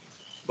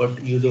 बट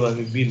यो जब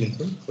हामी बी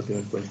लिन्छौँ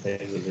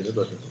 41.5 गरेर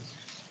गर्नुपर्छ।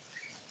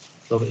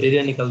 अब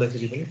एरिया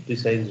निकाल्दाखेरि पनि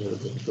प्रिसाइज गरेर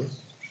गर्नु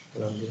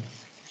राम्रो।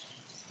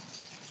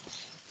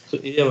 सो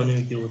एरिया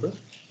भनेको के हो त,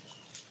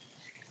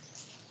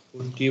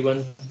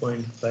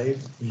 41.5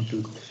 into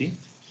 3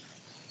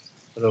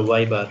 र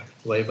y बार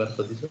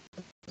कति छ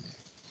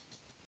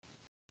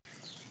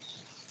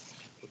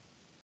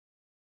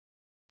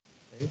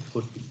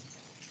 40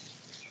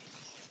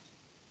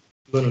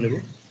 Q1 भनेको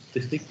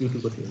त्यस्तै Q2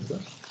 कति हुन्छ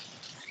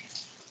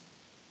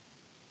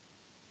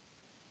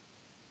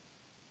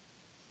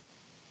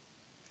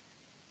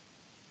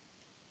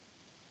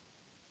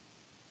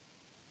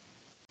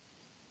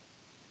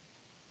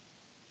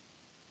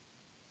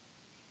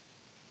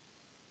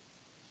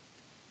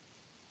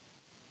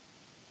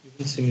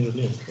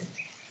Similarly,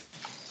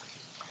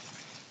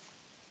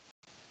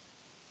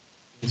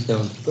 this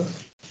down to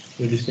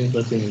the distance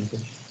plus in into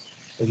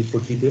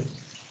 40 there,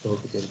 so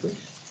to 30.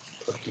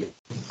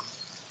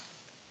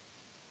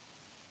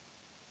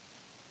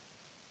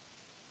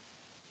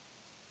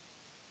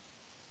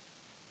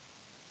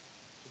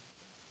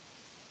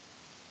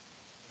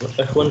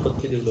 F1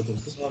 कति डेभलप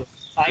हुन्छ सर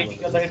आई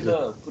निकाल्दाखेरि त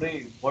पुरै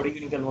बडीको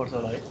निकाल्नुपर्छ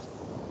होला है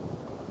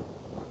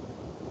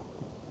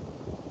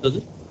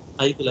हजुर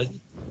आई को लागि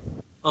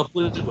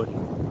पुरै बडी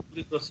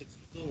पुरै क्रस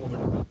सेक्सनको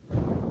मोमेन्ट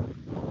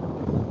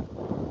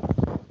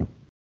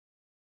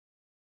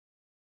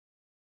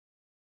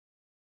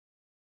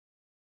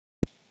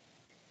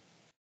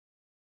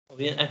अब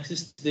यहाँ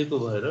एक्सिस दिएको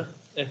भएर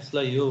x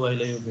लाई यो y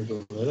लाई यो दिएको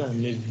भएर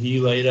हामीले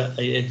vy र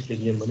ix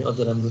लेख्यौं भने अझ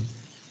राम्रो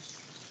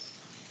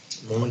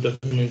moment of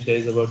inertia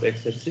is about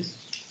x axis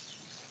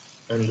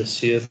and the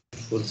shear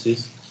force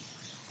is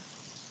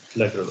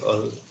lateral or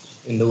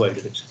in the y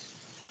direction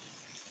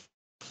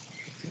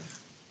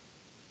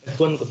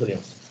f1 कसरी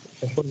आउँछ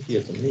f1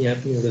 के छ भने यहाँ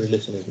पनि एउटा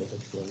रिलेसन हेर्न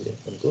सक्छौँ हामीले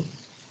f1 को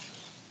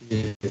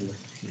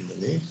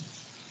भने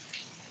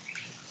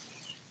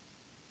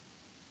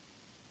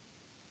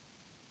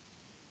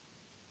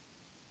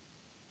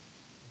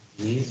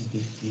v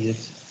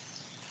dth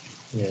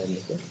यहाँ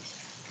हेर्नु त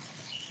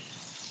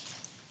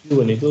Q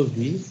भनेको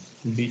v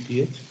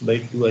bth by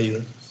 2i हो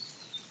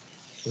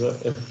र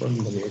f1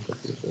 भनेको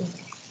कति हो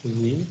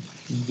v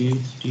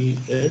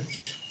bth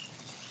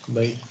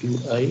by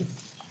 2i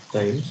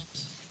times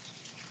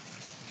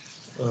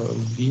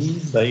b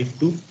by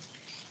 2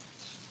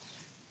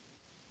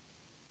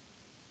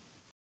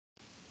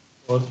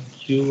 or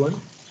q1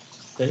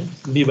 times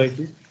b by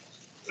 2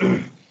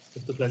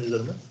 यस्तो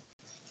प्लान्जेजहरुमा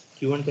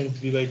q1 times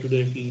b by 2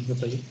 directly लेख्न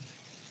पाइयो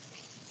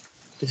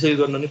त्यसै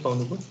गर्न नि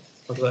पाउनु पर्छ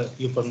अथवा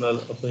यो फर्मुला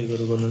अप्लाई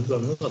गरेर गर्न नि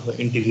पाउनु अथवा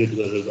इन्टिग्रेट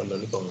गरेर गर्न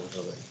नि पाउनु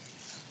तपाईले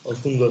अब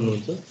कुन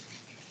गर्नुहुन्छ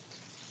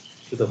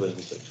त्यो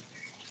तपाईको छ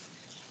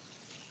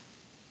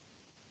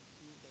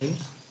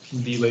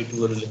b by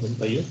 2 गरेर लेख्न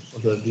पाइयो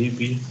अथवा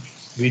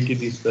vt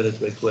स्क्वायर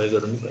by 2i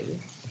गर्न नि पाइयो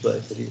अथवा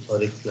यसरी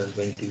हरेक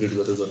प्लान्टमा इन्टिग्रेट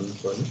गरेर गर्नु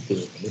पर्ने त्यो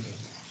पनि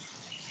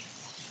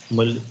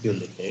मैले त्यो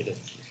लेखेँ है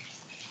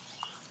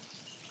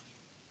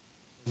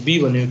b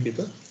भनेको के त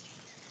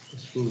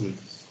यसको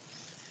विड्थ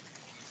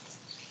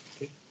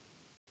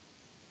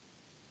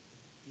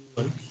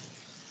q1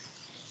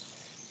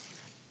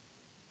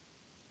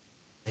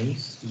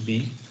 times b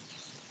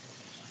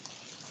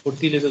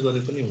 40 ले त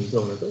गरे पनि हुन्छ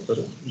हुन त तर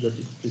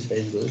जति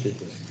प्रिसाइज गरे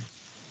त्यति हुन्छ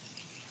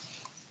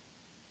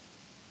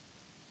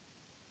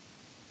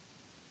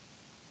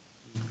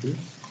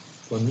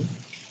पनि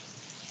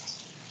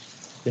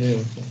किन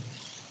हुन्छ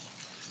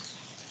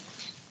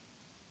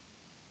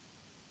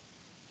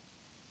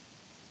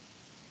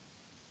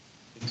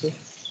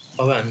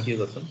अब हामी के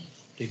गर्छौं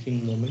टेकिङ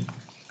मोमेन्ट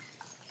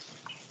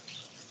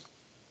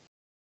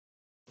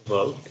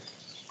अबाउट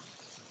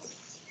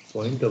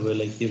point अब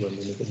यसलाई के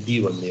भन्दिनु त d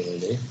भन्ने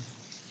मैले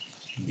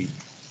d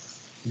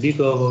d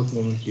को अबाउट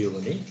मोमेन्ट के हो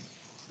भने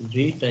v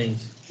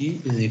times e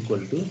is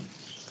equal to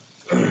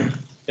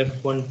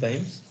f1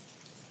 times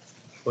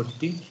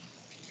 40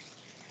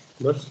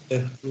 plus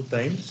f2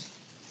 times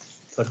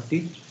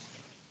 30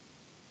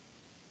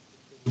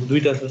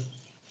 दुईटा छ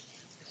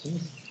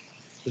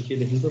तो के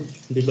लेख्नु त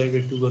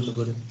डिवाइडेड 2 गर्नु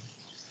पर्यो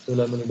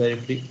त्यसलाई मैले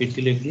डाइरेक्टली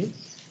 80 लेख्दिए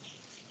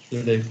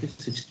यो डाइरेक्टली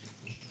 60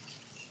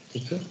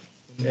 ठीक छ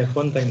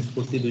f1 times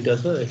 40 दुईटा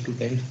छ f2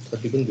 times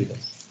 30 पनि दुईटा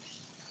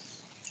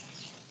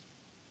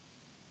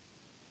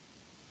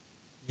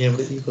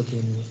यहाँबाट e कति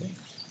हुने हो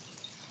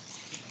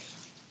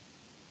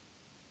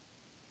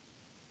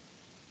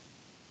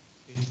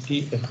 80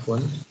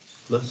 f1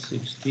 plus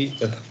 60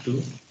 f2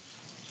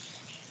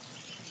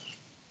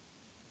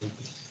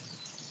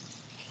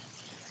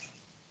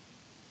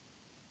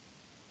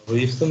 अब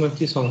यस्तोमा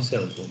के समस्या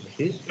हुन्छ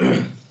भन्दाखेरि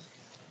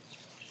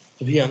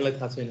भी हामीलाई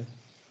थाहा छैन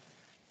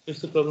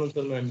यस्तो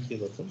प्रब्लमहरुमा हामी के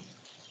गर्छौं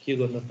के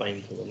गर्न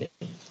पाइन्छ भने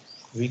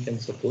we can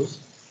suppose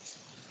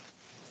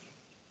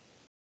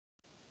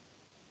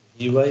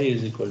vy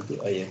is equal to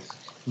ix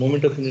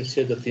moment of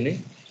inertia जति नै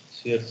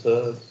shear छ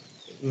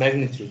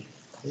magnitude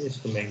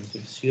यसको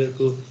magnitude shear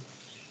को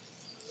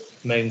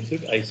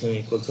magnitude I सँग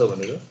इक्वल छ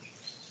भनेर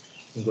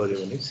गर्यो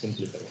भने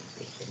सिम्प्लिफाई गर्न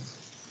सक्छौं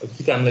अब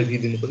के हामीलाई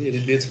v दिनु पर्यो यदि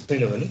दिएको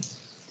छैन भने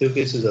त्यो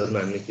केसहरुमा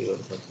हामीले के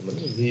गर्न सक्छौं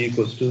भने v =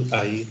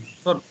 I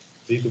सर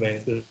v को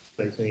magnitude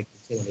I सँग इक्वल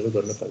छ भनेर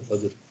गर्न पाइन्छ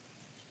हजुर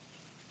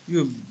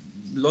यो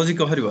लजिक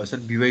कसरी भयो सर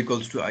vy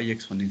 = ix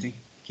भन्ने चाहिँ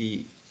कि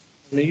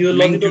यो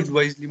म्याग्निट्युड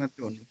वाइजली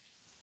मात्र हो नि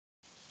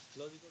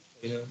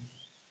होइन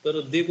तर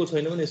दिएको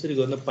छैन भने यसरी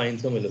गर्न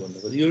पाइन्छ मैले भन्दा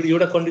यो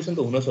एउटा कन्डिसन त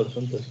हुन सक्छ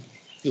नि त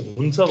यो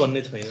हुन्छ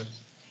भन्ने छैन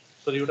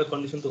तर एउटा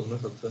कन्डिसन त हुन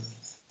सक्छ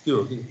त्यो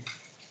हो कि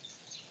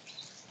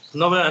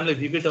नभए हामीले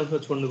भिके टर्म्समा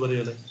छोड्नु पर्यो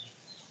यसलाई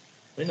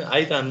हैन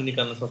आई त हामी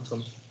निकाल्न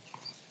सक्छौं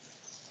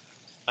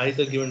आई त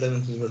गिवन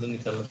डाइमेन्सनबाट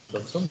निकाल्न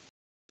सक्छौं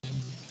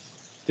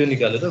त्यो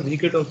निकालेर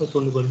भिके टर्म्समा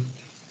छोड्नु पर्यो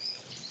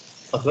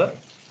अथवा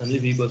हामीले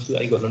v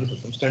 = i गर्न नि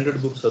सक्छौं स्ट्यान्डर्ड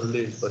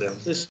बुक्सहरुले गरे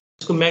हुन्छ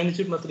यसको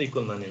म्याग्निट्युड मात्र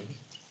इक्वल माने हो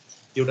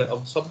एउटा अब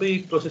सबै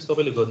प्रोसेस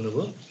तपाईले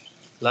गर्नुभयो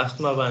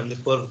लास्टमा अब हामीले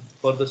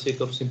for the sake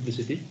of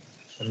simplicity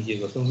हामी के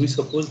गर्छौं we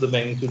suppose the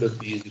magnitude of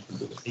v is equal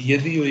to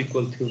यदि यो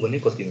इक्वल थियो भने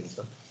कति हुन्छ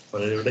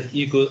भनेर एउटा e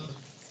को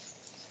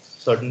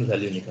सर्टेन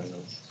भ्यालु निकाल्नु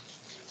हो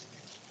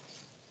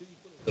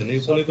भने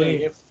कुनै पनि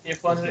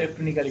f1 र f2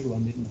 निकालेको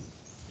भन्दिनु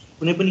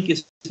कुनै पनि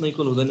केसमा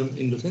इक्वल हुँदैन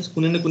इन द सेन्स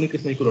कुनै न कुनै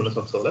केसमा इक्वल हुन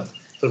सक्छ होला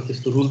तर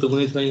त्यस्तो रुल त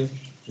कुनै छैन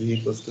v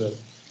 =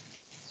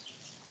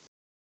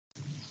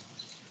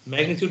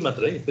 म्याग्निट्युड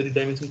मात्र है फेरि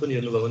डाइमेन्सन पनि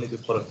हेर्नु भयो भने त्यो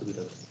फरक छ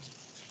बिटा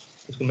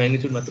यसको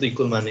म्याग्निट्युड मात्र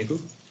इक्वल मानेको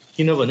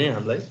किनभने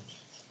हामीलाई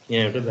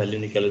यहाँ एउटा भ्यालु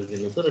निकालेर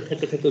दिनु छ र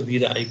ठ्याक्क ठ्याक्क v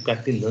र i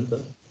काटिन्छ नि त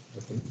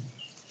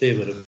त्यही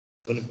भएर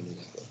पनि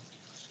भनिन्छ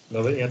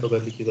नभए यहाँ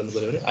तपाईहरुले के गर्नु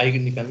पर्यो भने i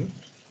निकाल्नु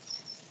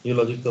यो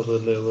लजिक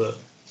तपाईहरुले अब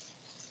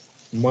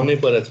मनै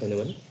परेको छैन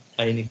भने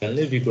i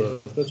निकाल्ने v को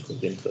मात्र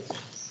छोड्दिनु पर्छ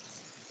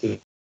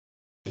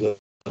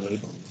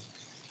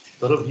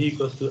तर v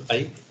 =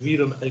 i v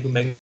र i को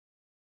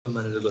म्याग्निट्युड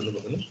मानेर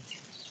गर्नुभयो भने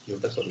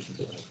एउटा सल्युसन छ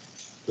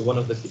त्यो वान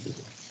अफ द केसेस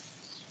हो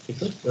ठीक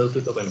छ र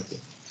त्यो तपाईमा थियो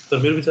तर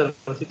मेरो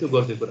विचारमा चाहिँ त्यो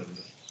गर्दैको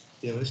राम्रो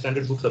किनभने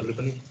स्ट्यान्डर्ड बुक्सहरुले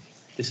पनि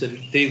त्यसरी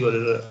त्यही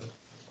गरेर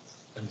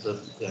आन्सर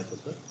ल्याएको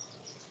छ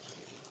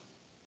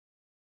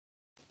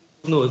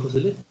बुझ्नु भयो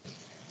कसैले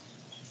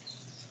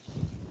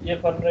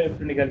f1 र f2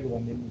 निकालेको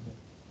भन्दिनु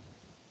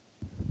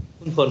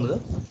कुन फर्मुला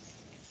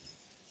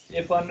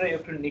f1 र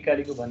f2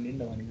 निकालेको भन्दिनु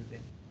न भनेको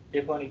चाहिँ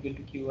f1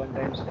 = q1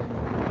 टाइम्स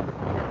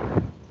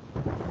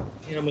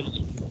यहाँ मैले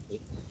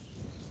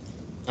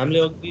हामीले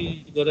अघि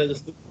गरे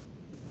जस्तो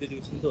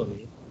डेरिभेसन त हो नि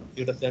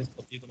एउटा प्लान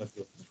थपिएको माथि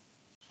हो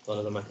तल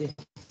र माथि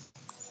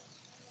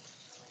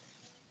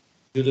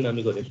यो जुन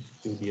हामीले गरे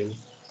त्यो दियो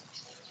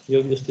यो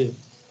जस्तै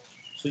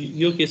सो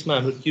यो केसमा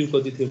हाम्रो q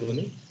कति थियो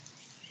भने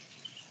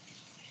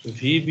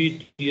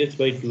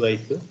vb/2i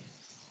थियो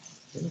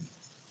हैन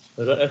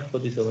र f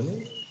कति छ भने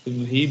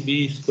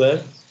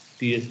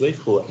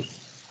vb²th/4i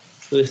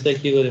सो यसलाई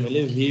के गरे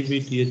मैले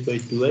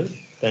vb/2i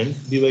टाइम्स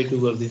b/2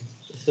 गर्दिए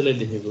यसलाई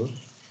लेखेको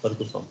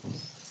अर्को फर्म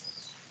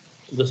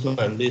जसमा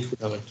हामीले यसको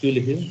ठाउँमा q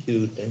लेख्यौं q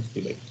टाइम्स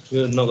b/2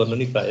 यो नगर्न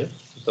नि पाए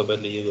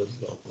तपाईहरुले यो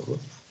गर्नु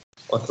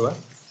अथवा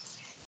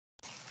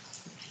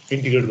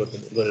इन्टिग्रेट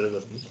गरेर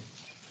गर्नु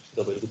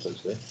तपाईहरुको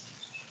चल्छ है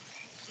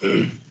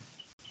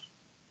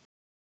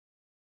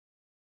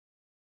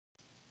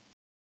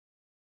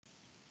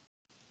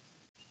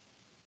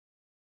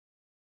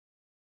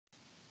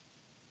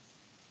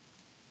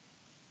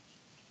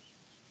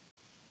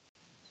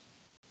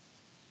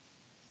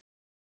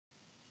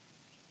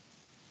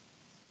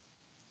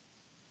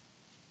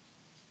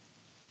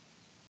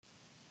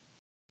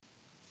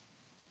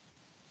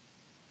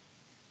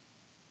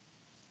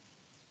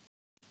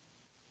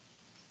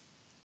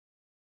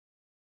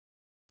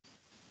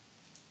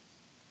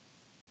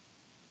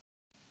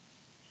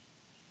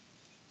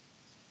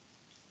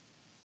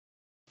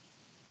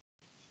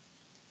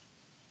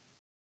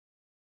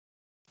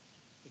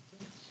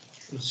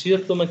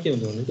शियर फ्लोमा के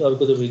हुन्छ भने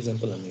अर्को जब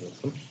एक्जाम्पल हामी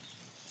गर्छौं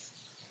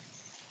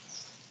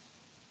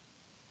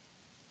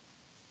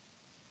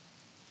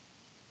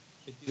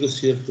यतिको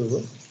शियर फ्लो हो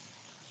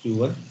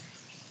q1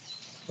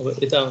 अब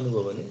यता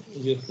आउनुभयो भने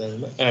यो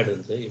लाइनमा एड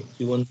हुन्छ है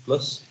q1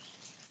 प्लस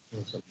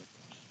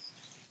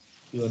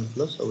q1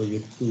 प्लस अब यो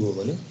 2 हो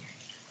भने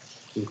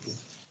q2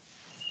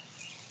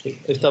 ठीक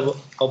यस्ता अब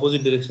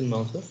अपोजिट डाइरेक्सनमा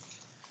आउँछ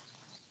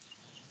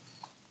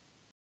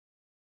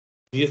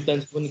यो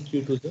लाइनको पनि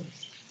q2 छ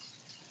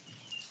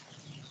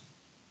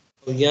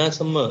अब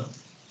यहाँसम्म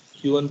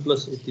q1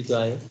 प्लस यतिको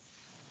आयो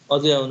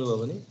अझै आउनुभयो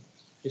भने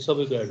यो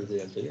सबैको एड हुँदै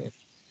जान्छ क्या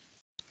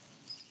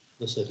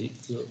जसरी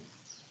यो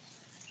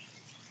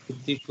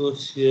यतिको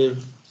शियर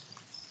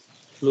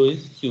फ्लो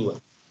इज q1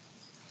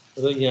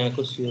 र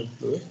यहाँको शियर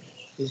फ्लो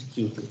इज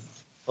q2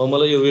 अब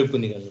मलाई यो वेभको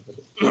निकाल्नु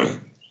पर्यो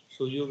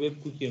सो यो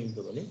वेभको के हुन्छ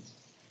भने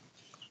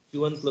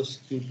q1 प्लस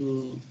q2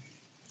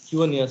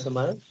 q1 यहाँसम्म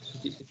आयो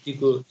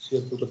यतिको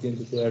शियर फ्लो कति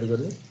हुन्छ त्यो एड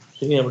गर्ने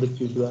फेरि यहाँबाट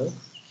q2 आयो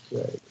त्यो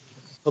एड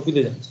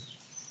थपिँदै जान्छ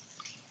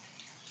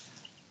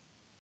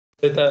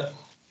यता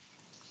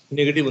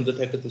नेगेटिभ हुन्छ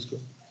ठ्याक्क त्यसको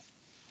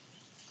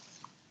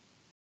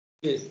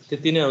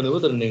त्यति नै आउने हो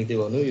तर नेगेटिभ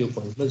आउने हो यो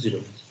पोइन्टमा 0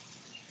 हुन्छ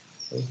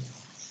है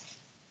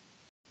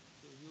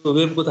यो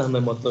वेभको त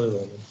हामीलाई मतलबै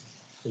भएन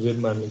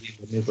वेभमा हामीले के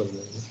गर्नै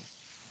पर्दैन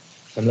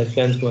हामीलाई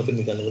फ्ल्यान्जको मात्रै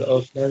निकाल्नु पर्यो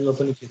अब फ्ल्यान्जमा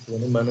पनि के छ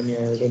भने मानव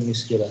यहाँ एउटा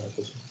निस्केर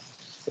आएको छ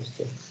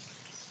कस्तो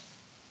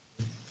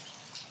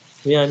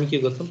यहाँ हामी के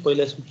गर्छौँ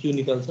पहिला यसको q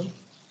निकाल्छौँ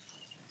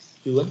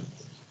q1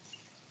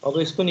 अब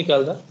यसको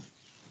निकाल्दा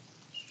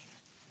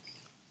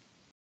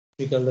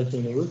के हुने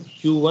भयो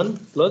q1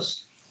 प्लस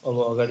अब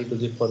अगाडिको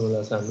जे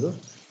फर्मुला छ हाम्रो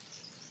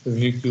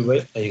VQ by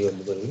I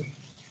गर्नु पर्यो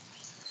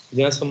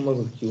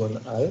यहाँसम्मको Q1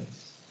 आयो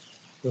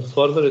र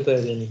फर्दर यता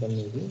एरिया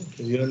निकाल्ने हो भने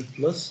V1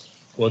 प्लस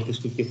वा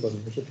त्यसको के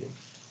फर्मुला छ त्यो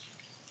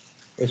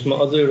यसमा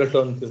अझ एउटा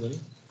टर्म के भने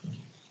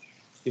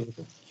के भन्छ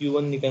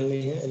Q1 निकाल्ने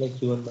यहाँ यसलाई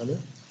Q1 मान्यो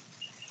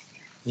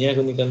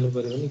यहाँको निकाल्नु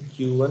पर्यो भने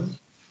Q1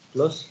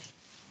 plus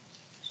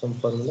some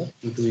formula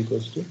Q2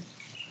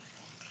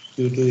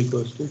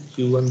 equals to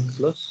Q1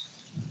 plus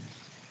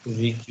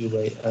VQ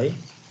by I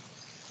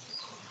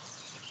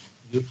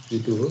यो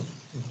Q2 हो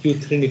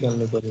Q3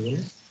 निकाल्नु पर्यो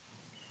भने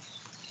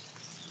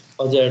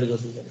अझ एड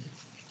गर्दै जाने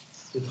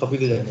त्यो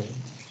थपिँदै जाने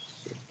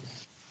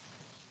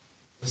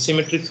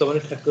सिमेट्रिक छ भने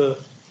ठ्याक्क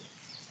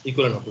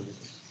इक्वल अपोजिट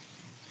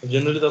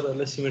जनरली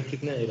तपाईहरुलाई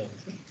सिमेट्रिक नै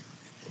आइरहेको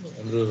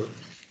हाम्रो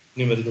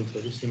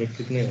न्युमेरिकल्सहरु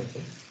सिमेट्रिक नै आउँछ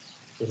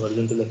त्यो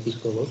हरिजन्टल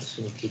एक्सिसको अबाउट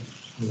सिमेट्रिक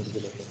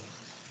न्युमेरिकल आउँछ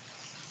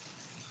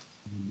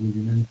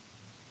बुझिन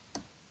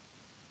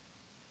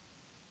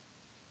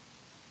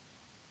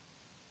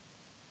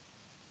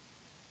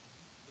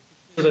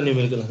एउटा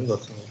न्युमेरिकल हामी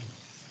गर्छौँ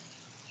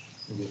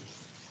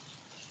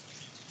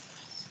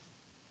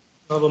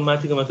अब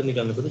माथिको मात्र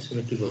निकाल्नु पर्यो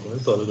सिमेट्रिक हो भने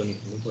तलको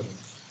निकाल्नु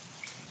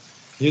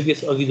पर्यो यो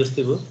केस अघि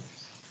जस्तै भयो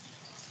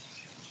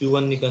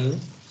Q1 निकाल्ने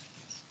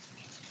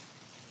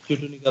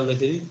Q2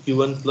 निकाल्दाखेरि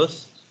Q1 plus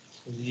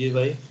VA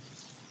by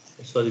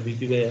sorry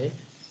VQ by I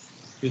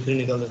Q3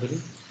 निकाल्दाखेरि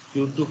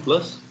Q2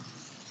 प्लस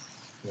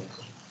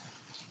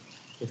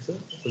ठिक छ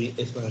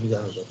यसमा हामी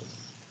जानु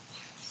पर्छ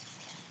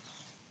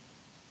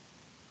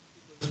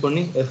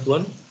corresponding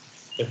F1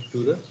 F2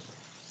 र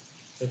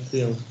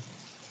F3 आउँछ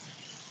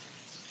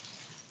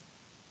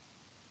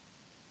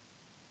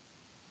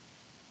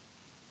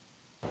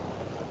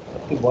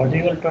त्यो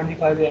भर्टिकल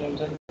 25 एमएम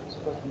छ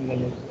त्यसको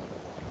निकाल्ने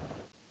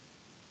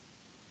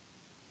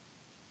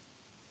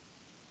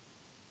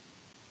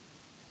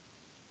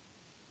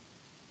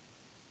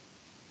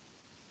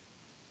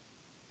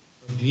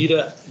V र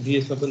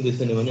DS मा पनि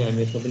देख्दैन भने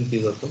हामी यसमा पनि के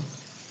गर्छौं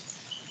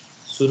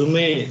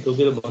सुरुमै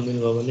तोकेर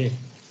भनिदिनु भयो भने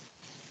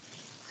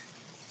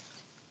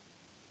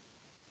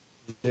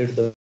let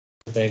the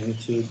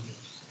magnitude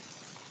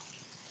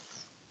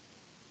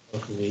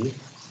of V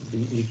be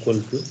equal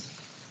to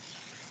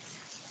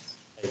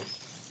I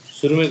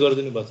सुरुमै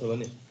गरिदिनु भएको छ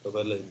भने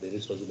तपाईहरुलाई धेरै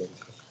सजिलो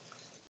हुन्छ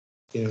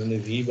किनभने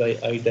V by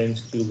I times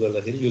Q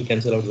गर्दाखेरि यो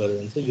क्यान्सल आउट गरेर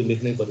जान्छ यो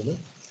लेख्नै पर्दैन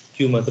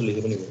Q मात्र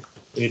लेखे पनि भयो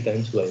A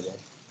times Y bar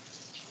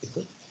ठीक छ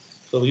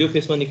So यो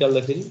केसमा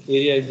निकाल्दाखेरि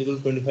area is equal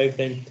 25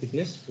 times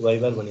thickness y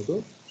बार भनेको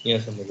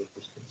यहाँसम्मको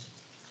डिस्टेन्स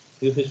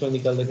यो केसमा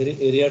निकाल्दाखेरि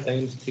एरिया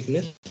टाइम्स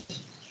थिकनेस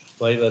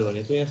y बार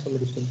भनेको यहाँसम्म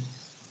डिस्टेन्स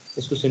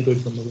यसको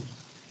सेन्ट्रोइडसम्मको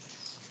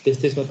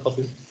त्यसमा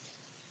थप्यो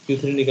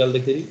Q3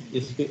 निकाल्दाखेरि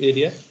यसको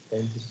एरिया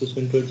टाइम्स यसको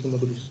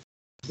सेन्ट्रोइडसम्मको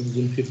डिस्टेन्स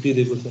जुन 50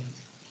 दिएको छ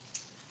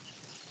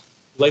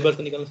y बार त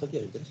निकाल्न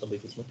सकिहाल्छ नि सबै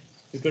केसमा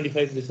यो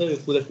 25 दिन्छ यो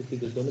पुरा 50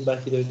 दिन्छ भने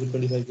बाँकी रहेको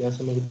 25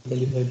 यहाँसम्मको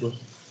 25 हो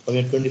अब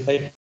यहाँ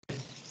 25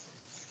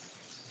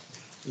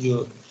 यो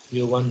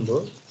 1 भयो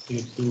यो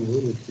 2 हो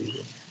यो 3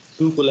 हो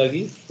 2 को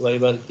लागि y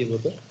बार के भयो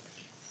त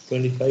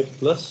 25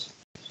 प्लस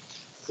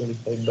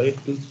 25 by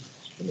 2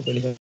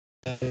 25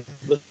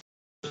 प्लस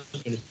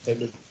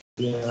 25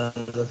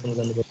 यहाँसम्म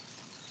जानु पर्यो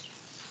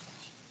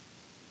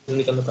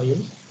निकाल्न पाइयो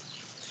नि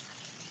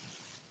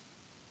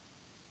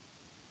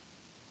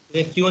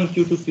यहाँ Q1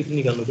 Q2 Q3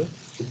 निकाल्नु पर्यो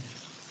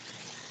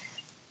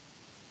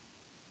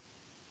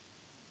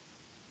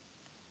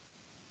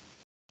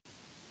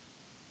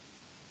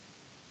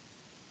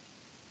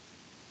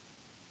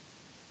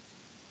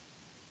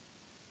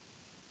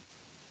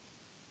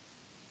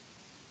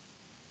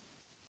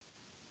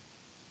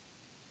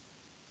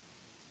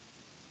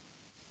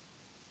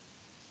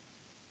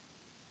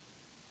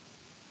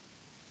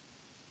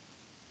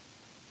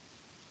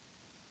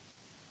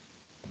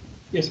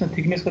यसमा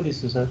थिकनेस कति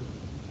छ सर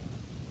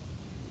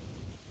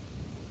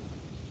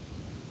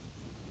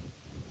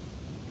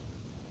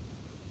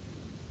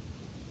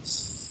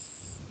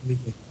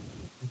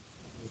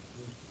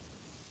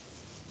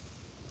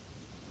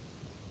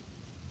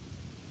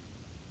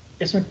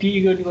यसमा टी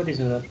इक्वल कति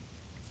छ सर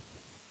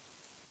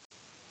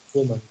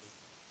को मान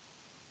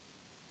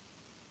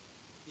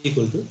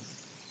इक्वल टु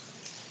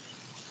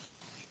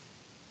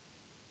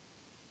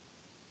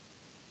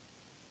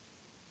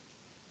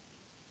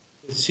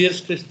शियर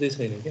स्ट्रेस दिए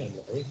छैन क्या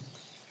हामीलाई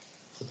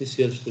कति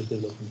शियर स्ट्रेस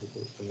डेभलपमेन्ट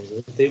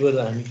भनेको त्यही भएर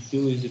हामी Q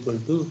is equal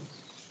to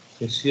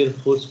shear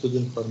फोर्सको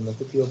जुन फर्मुला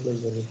छ त्यो अप्लाई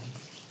गरेर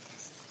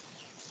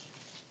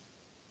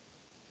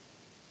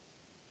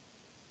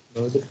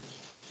नभए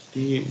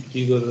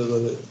टी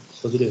गरेर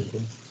सजिलै हुन्छ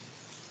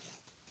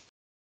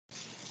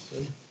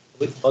नि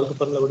अर्को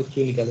फर्मुलाबाट Q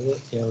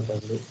निकालेर यहाँबाट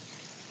हामीले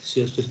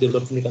शियर स्ट्रेस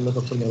डेभलपमेन्ट निकाल्न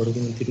सक्छौँ यहाँबाट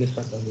किन थिकनेस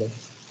थाहा छ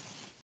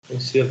हामीलाई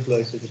शियर फ्लो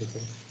आइसकेको छ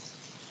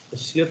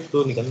शियर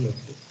फ्लो निकाल्नु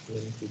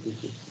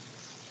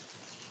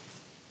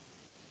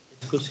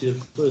यसको शियर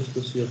फ्लो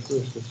यसको शियर फ्लो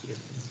यसको शियर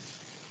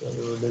फ्लो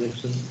अब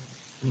डाइरेक्सन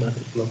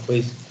माथि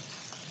क्लकवाइज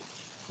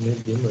नै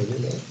दिउँ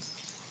होइन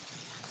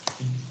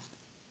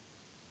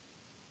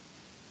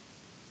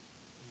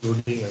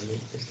लोडिङ हामी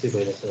यस्तै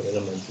भइरहेको छ भनेर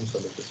मान्छौँ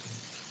सबै त्यसमा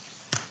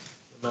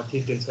माथि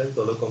टेन्साइल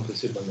तल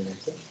कम्प्रेसिभ भन्ने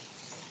हुन्छ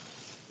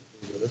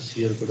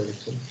सियरको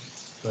डाइरेक्सन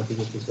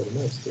माथिको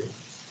प्रेसरमा यस्तै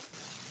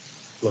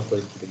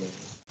क्लकवाइज दिनु।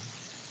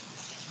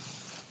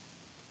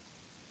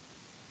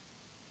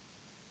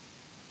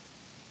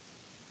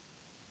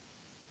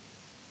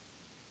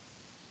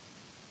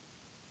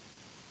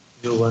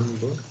 यो 1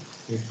 भयो,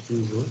 यो 2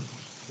 भयो,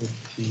 यो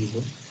 3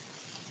 भयो,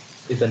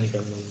 यता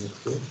निकाल्नु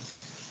यसको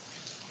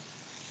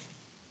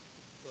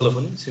तल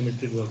पनि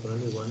सिमेट्रिक भएको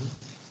हुनाले 1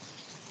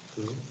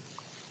 2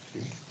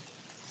 3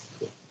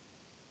 4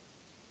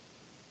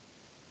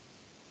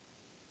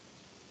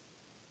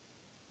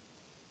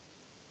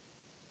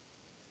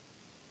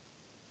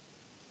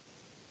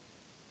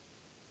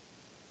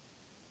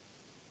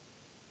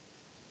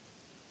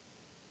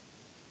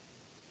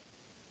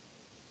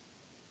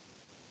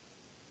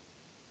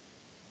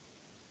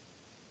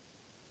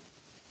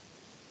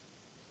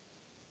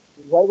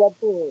 वाइ बार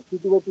चाहिँ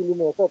CT/2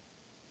 लिने हो सर?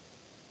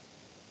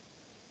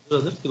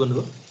 हजुर के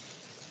भन्नुभयो?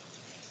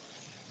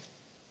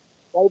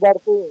 वाइ बार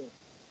चाहिँ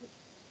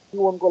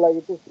Q1 को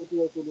लागि चाहिँ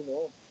CT/2 लिने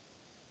हो?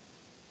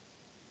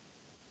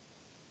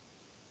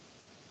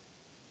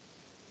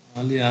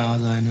 अलि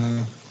आवाज आएन।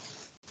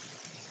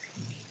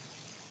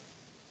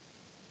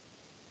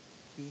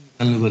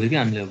 निकाल्नु पऱ्यो कि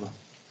हामीले अब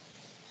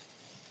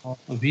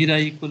v र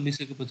i इक्वल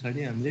लिसके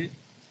पछाडि हामीले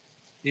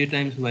a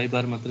टाइम्स y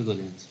बार मात्र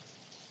गरे हुन्छ।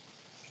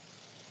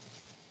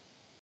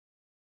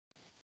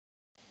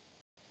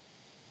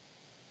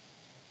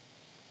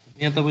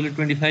 यहाँ तपाईँले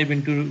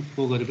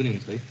 25/4 गरे पनि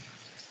हुन्छ है।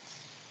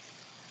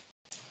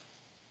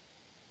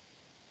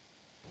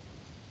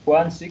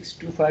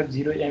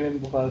 16250 mm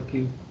को पावर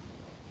क्यूब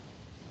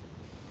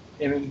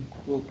mm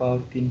को पावर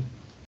 3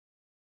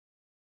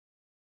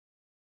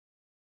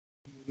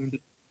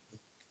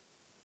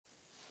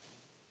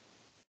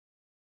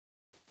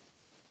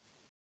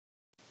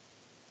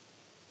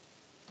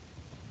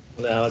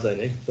 मलाई आवाज आएन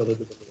है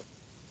तपाईँको।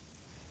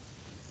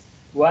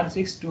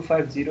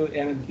 16250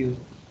 mm cube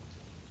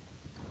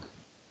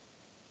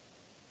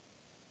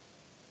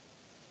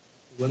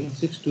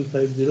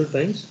 16250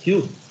 times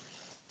cube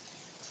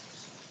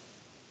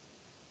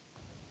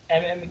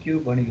mm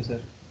cube भनेको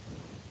सर,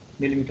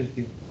 मिलिमिटर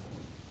क्यूब।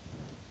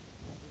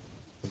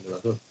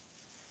 भन्नुभएको।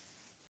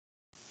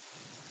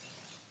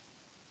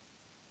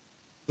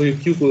 यो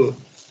क्यूको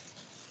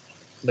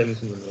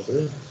डाइमेन्सन भन्नुभएको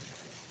हो।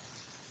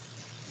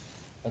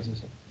 हजुर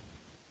सर।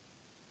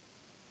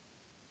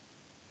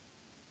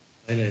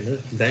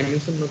 होइन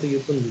डाइमेन्सनमा त यो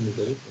पनि लिनु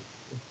पऱ्यो।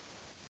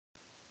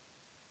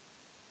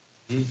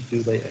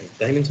 v/i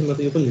डाइमेन्सनमा त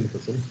यो पनि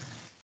लिनुपर्छ नि।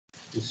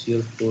 यो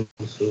सियर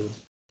फोर्स हो,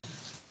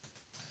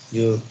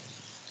 यो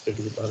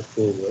पावर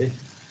 4 हो है,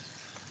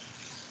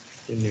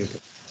 यो न्युटन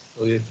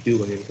हो। यो क्यू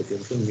भनेको कति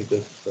हुन्छ? Metre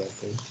square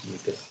times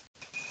metre.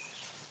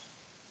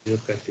 यो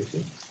काटिएपछि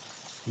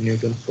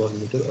न्युटन पर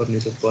मिटर और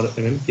न्युटन पर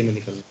एमएम केमा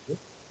निकाल्नु पर्यो?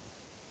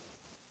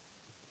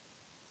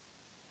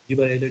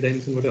 v/i ले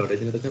डाइमेन्सनबाट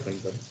हटाइदिन त कहाँ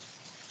पाइन्छ?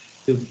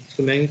 त्यो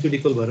त्यसको म्याग्निट्युड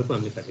इक्वल भएर पो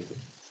हामीले काटेको।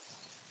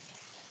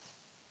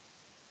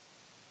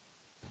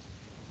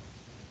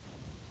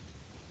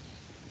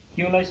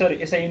 क्यूलाई सर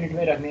एसआई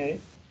युनिटमै राख्ने है।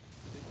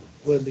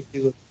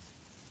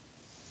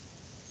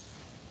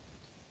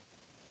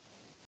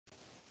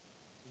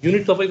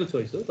 युनिट तपाईँको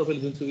चोइस हो,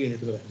 तपाईँले जुनसुकै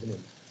युनिटमा राखे पनि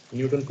हुन्छ।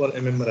 न्युटन पर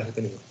एमएममा राखे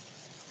पनि हुन्छ।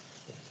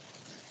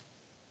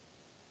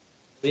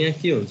 यहाँ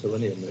के हुन्छ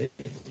भने हेर्नु है,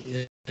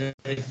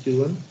 यहाँ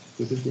Q1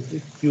 Q2 Q3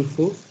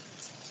 Q4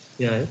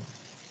 यहाँ आयो।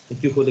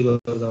 Q4 ले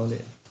गर्दा आउने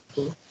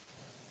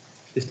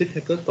त्यस्तै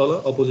ठ्याक्क तल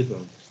अपोजिटमा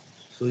हुन्छ।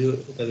 सो यो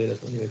यता गएर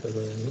पनि यता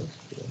गएर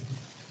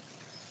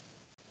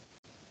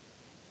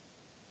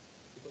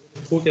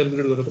फो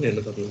क्यालकुलेट गरेर पनि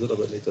हेर्न सक्नुहुन्छ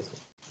तपाईँले। इच्छा छ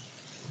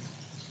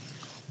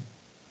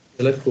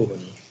यसलाई फो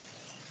भन्नु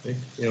है।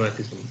 यहाँ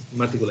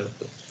माथिको लागि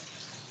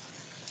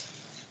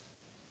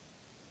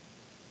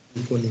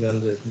फो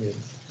निकालेर पनि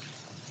हेर्नु।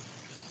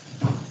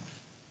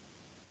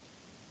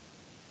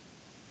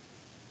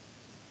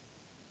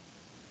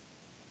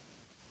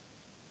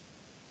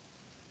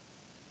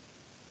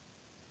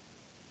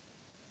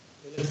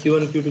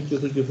 Q1 Q2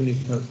 Q3 Q4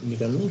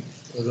 निकाल्नु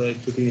र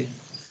एकचोटि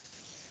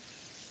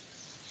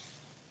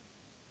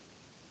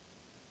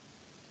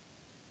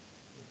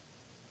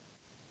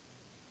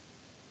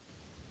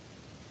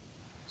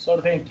सर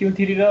त्यही Q3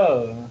 र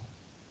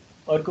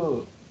अर्को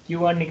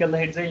Q1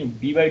 निकाल्दाखेरि चाहिँ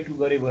v/2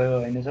 गरे भयो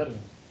हैन सर?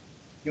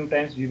 Q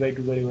टाइम्स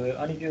v/2 गरे भयो।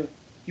 अनि त्यो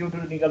Q2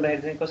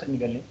 निकाल्दाखेरि चाहिँ कसरी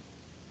निकाल्ने?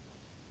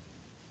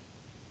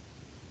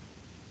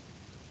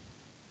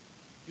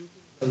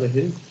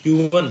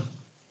 Q1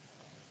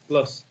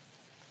 प्लस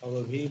अब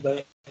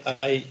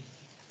v/i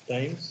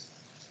times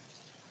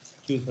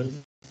Q1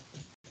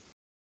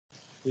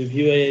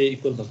 v/i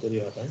equal भएको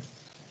यो आता है।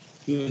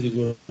 Q इज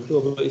इक्वल टू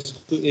अब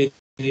इसको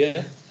एरिया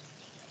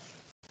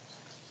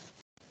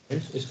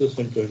इसको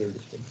सेंट्रोइडल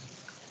डिस्टेंस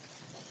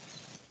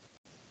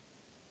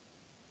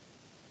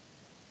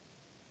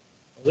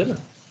हुँदैन।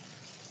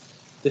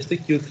 त्यस्तै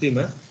Q3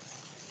 मा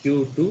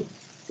Q2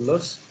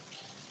 प्लस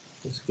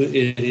इसको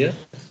एरिया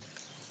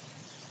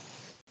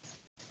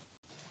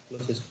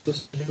प्लस इसको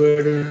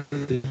सेंट्रोइडल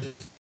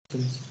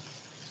डिस्टेंस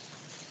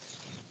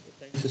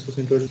टाइम्स इसको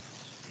सेंट्रोइडल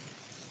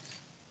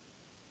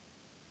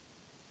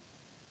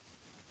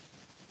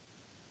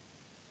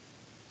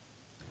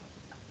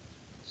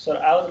सर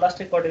आवाज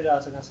लास्टै कटेर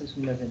आएको छ, खासै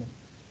सुनिरहेको छैन।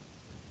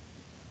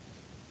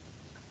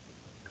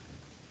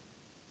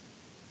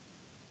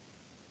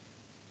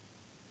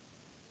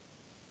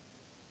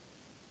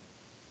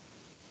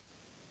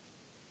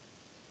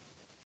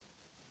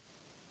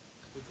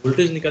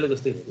 भोल्टेज निकाले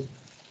जस्तै भयो।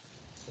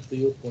 जस्तै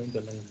यो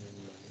पोइन्टहरूलाई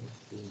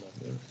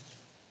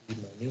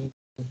मान्यो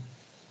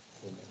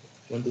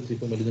 1 2 3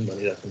 4 मैले जुन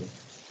भनिरहेको छु नि,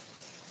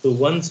 सो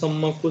 1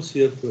 सम्मको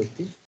सियरको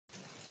यति,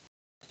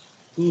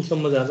 2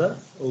 सम्म जाँदा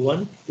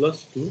 1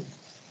 + 2,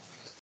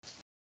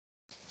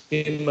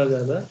 3 मा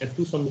जाँदा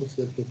 2 सम्मको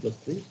सियरको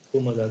 +3,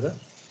 4 मा जाँदा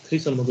 3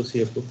 सम्मको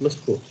सियरको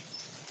 +4।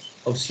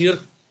 अब सियर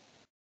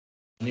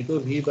भनेको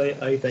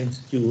V/I टाइम्स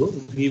Q हो।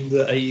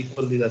 V/I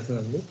इक्वल दिइरहेको छ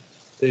हामीले,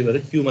 त्यही भएर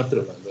Q मात्र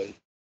हो हाम्रो।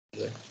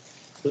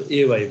 सो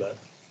AY बार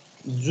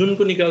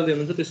जुनको निकाल्दै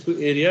हुनुहुन्छ त्यसको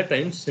एरिया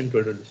टाइम्स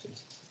सेन्ट्रोइडल डिस्टेन्स,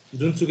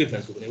 जुनसुकै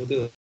फ्यान्सको भनेको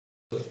त्यो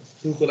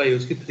 2 को लागि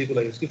होस् कि 3 को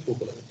लागि होस् कि 4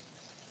 को लागि होस्,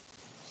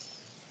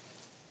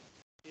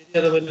 एरिया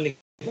तपाईँले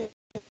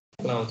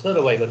निकाल्न आउँछ र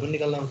वाइ बार पनि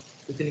निकाल्न आउँछ।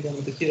 त्यति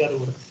निकाल्नु त के गाह्रो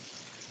भयो।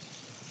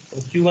 अब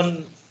Q1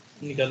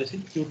 निकालेपछि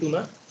Q2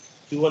 मा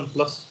Q1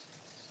 प्लस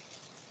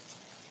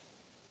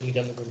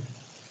निकाल्नु पर्यो,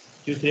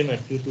 Q3 मा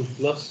Q2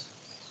 प्लस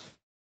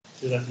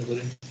राख्नु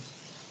पर्यो,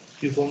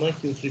 Q4 मा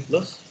Q3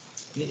 प्लस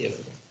अनि ए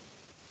भयो।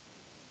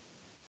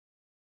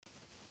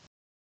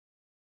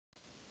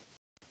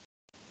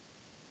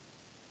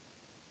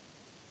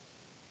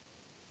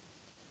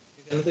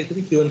 निकाल्नु त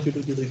एकचोटि Q1 Q2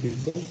 Q3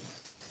 Q4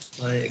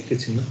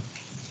 एकैछिनमा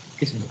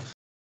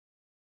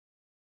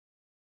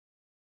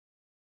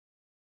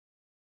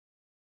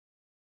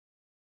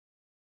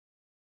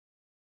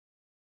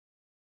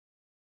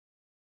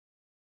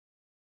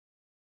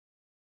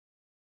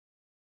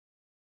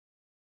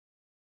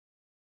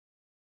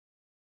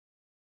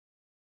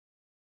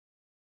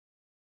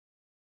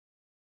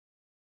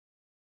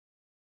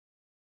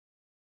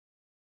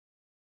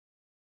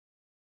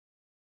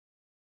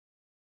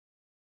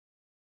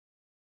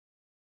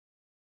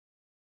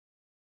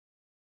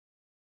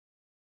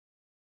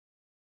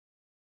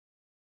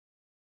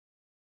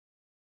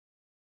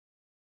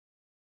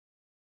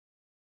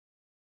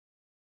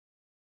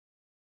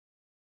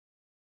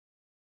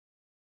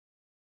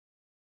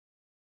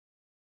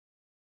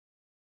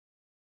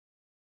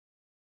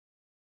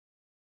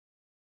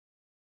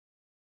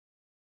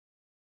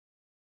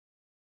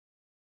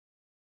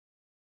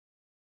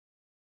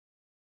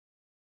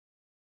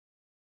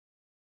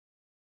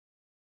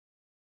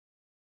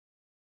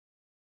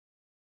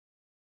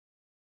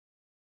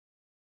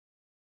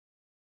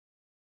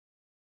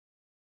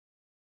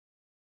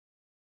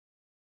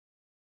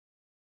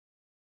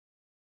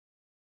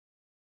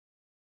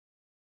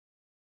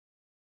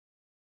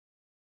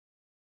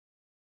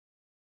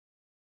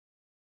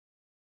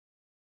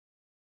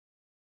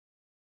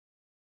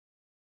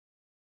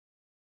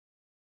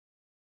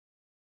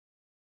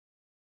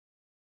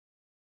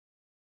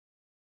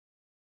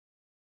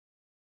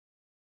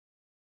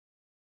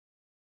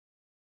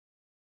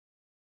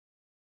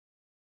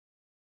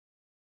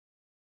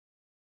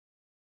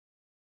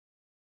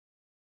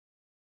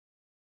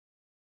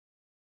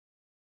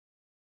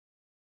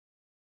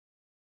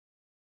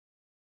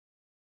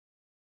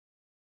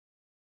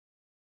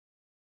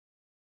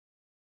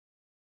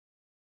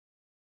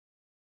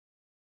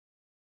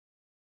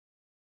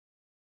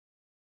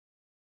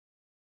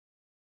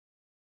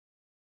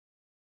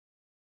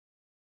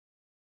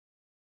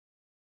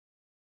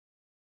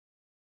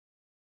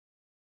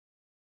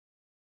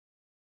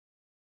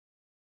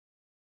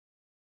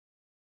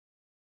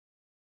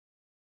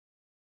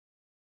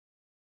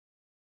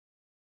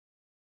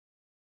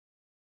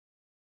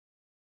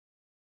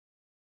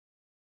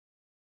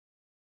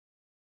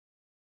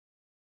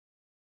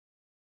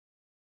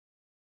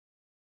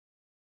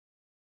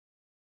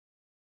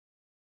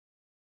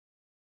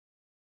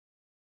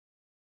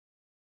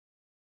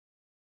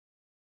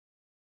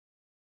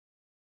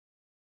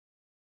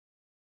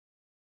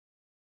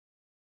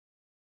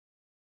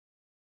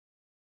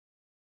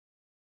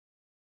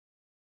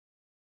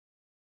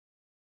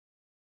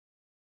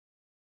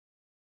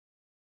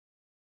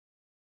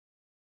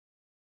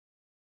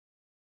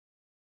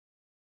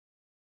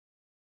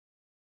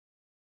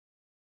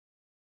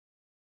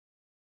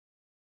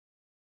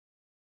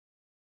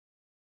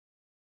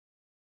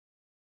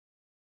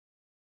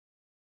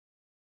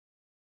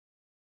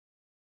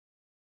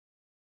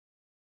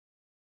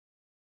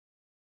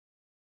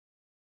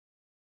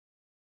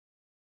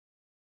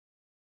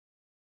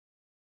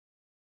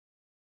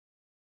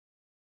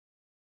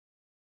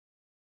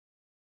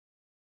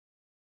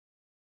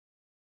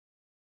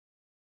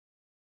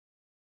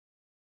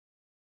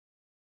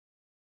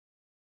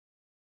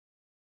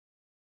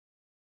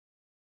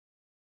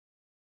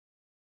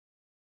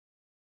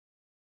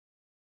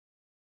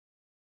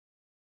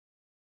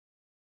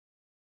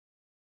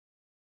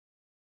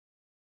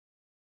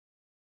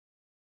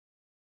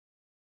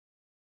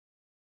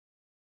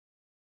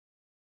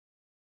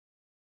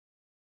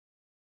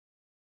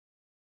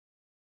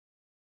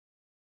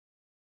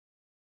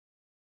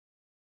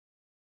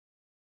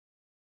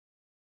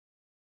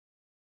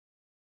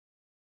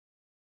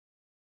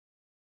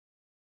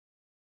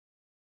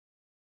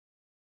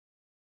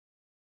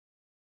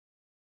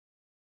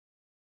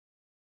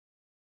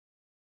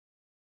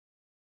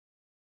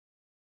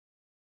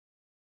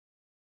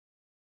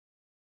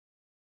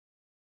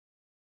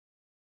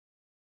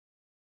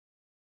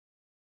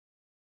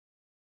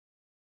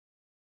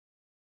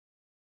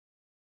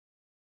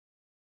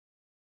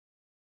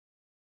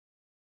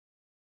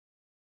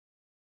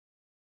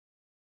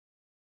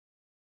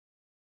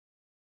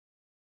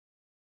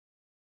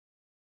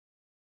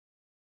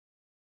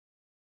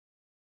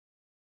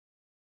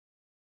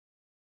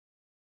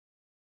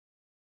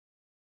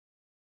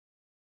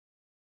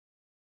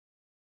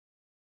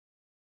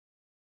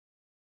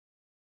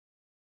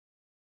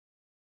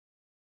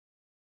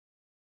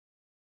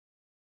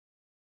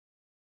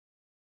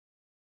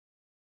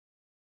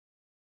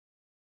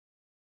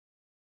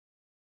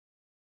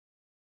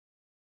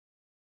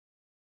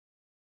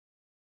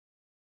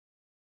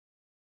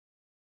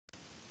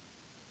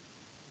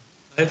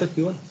आयो त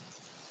Q1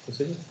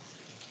 त्यसैले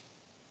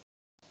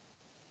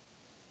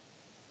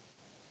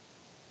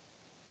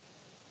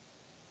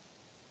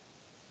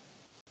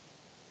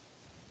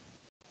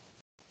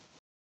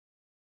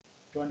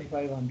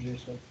 2500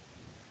 सर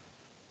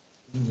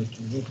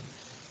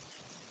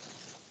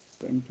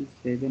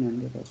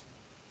 2700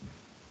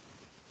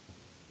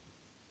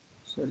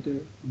 सर त्यो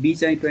बी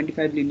चाहिँ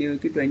 25 लिने हो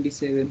कि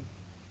 27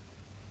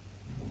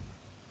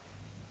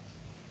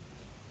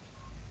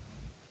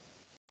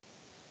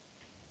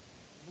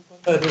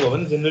 हो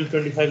भने जेनरल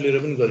 25 लिएर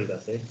पनि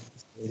गरिरहेछ है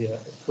एरिया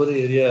थोरै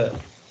एरिया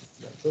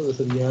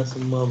जस्तो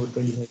यहाँसम्म अब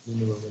 25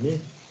 लिनुभयो भने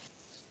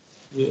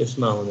यो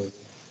यसमा आउने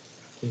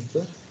ठिक छ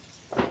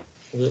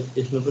र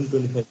यसमा पनि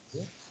 25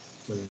 लियो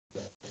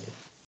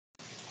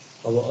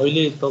अब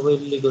अहिले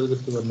तपाईले गरे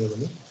जस्तो गर्ने हो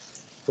भने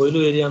पहिलो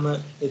एरियामा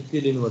यति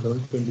लिनुभयो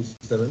भने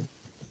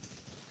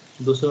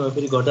 27 दोस्रोमा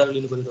फेरि घटाएर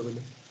लिनु पर्यो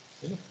तपाईले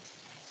हैन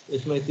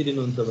यसमा यति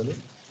लिनुहुन्छ भने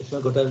यसमा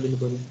घटाएर लिनु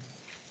पर्यो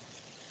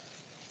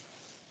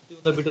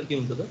त्योभन्दा बेटर के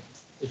हुन्छ त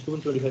यसको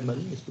पनि 25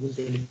 मान्नु यसको पनि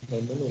 25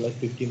 मान्नु यसलाई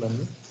 50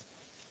 मान्नु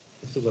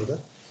यस्तो गर्दा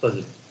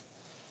सजिलो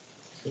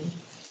हैन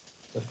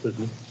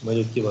त्यसपछि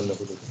मैले के भन्न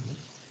खोजेको भने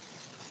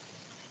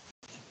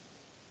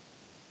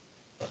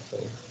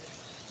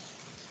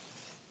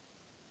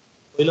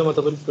पहिलोमा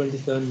तपाईले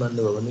 27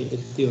 मान्नुभयो भने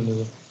यति हुने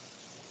हो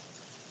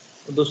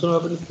दोस्रोमा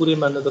पनि पुरै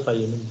मान्न त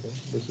पाइएन नि त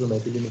दोस्रोमा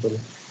यति लिनु पर्यो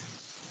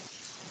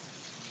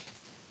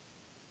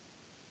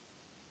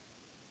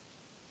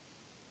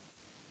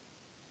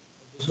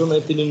दोस्रोमा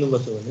यति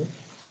लिनुपर्छ भने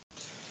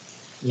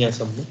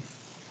यहाँसम्म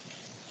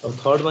अब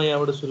थर्डमा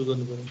यहाँबाट सुरु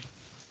गर्नु पर्यो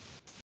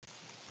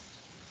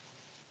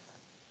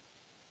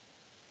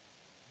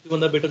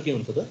त्योभन्दा बेटर के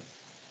हुन्छ त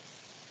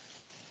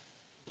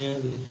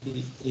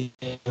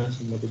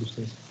यहाँसम्मको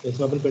डिस्टेन्स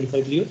यसमा पनि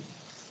 25 लियो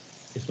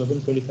यसमा पनि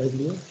 25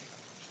 लियो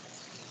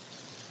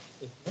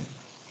यसमा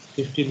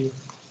 50 लियो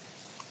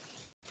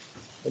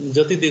अनि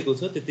जति दिएको छ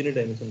त्यति नै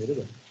डाइमेन्सन लिएर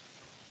गर्नु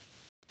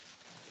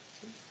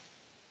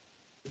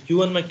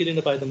Q1 मा के लिन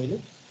पाएँ त मैले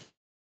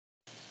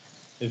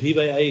V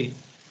by I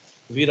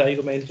V र I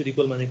को म्याग्निट्युड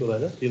इक्वल मानेको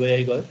भएर V by I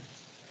गयो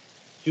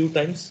Q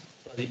times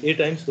sorry A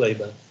times Y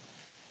बार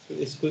तो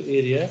यसको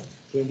एरिया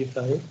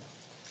 25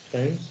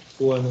 टाइम्स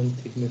 4mm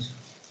थिकनेस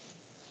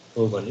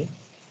हो भने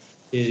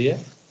एरिया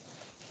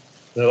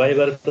र Y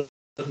बार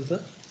कति छ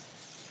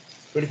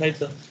 25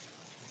 छ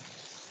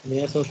अनि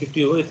यहाँसम्म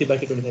 50 हो यति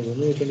बाँकी 25 हो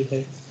भने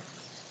 25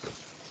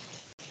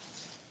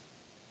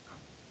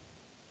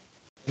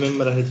 mm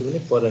मा राखेको छु भने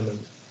पर mm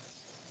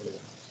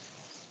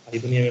I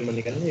पनि mm मा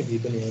निकाल्ने V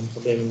पनि mm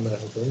सबै mm मा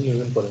राखेको छु भने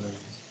newton per mm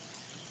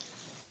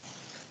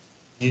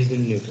is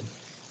in newton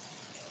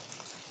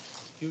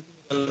Q2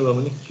 निकाल्नु भयो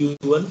भने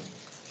Q1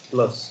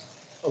 प्लस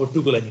अब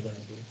 2 को लागि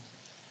निकाल्नु पर्यो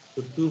तो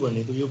 2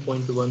 भनेको यो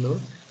पोइन्ट 1 हो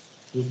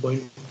यो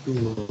पोइन्ट 2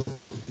 हो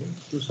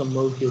 2 सम्म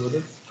के हो त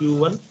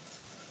Q1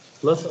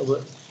 प्लस अब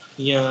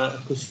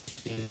यहाँको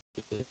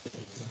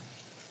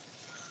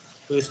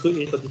तो यसको ए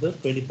कति छ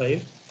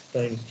 25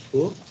 टाइम्स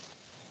 4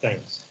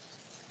 टाइम्स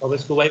अब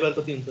यसको y बार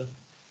कति हुन्छ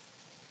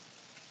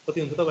त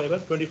y बार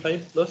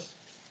 25 प्लस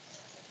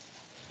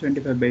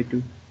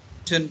 25/2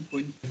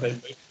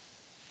 10.5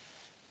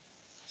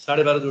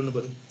 12.5 जोड्नु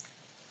पर्यो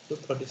तो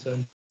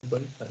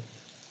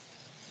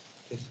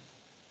 37.5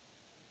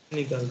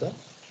 निकाल्दा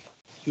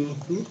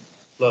Q2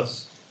 प्लस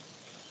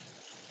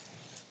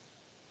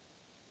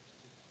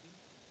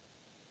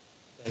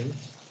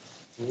टाइम्स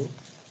 4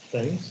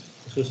 टाइम्स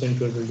इसको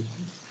सेंट्रोइडल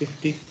डिस्टेंस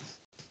 50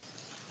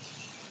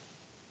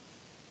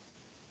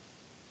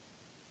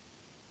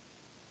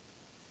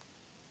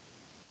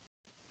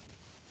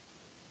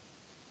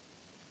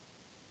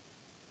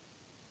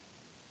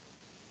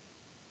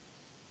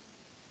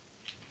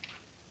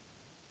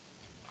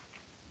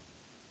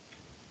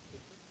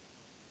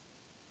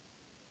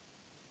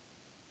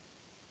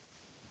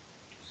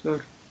 सर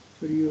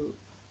यो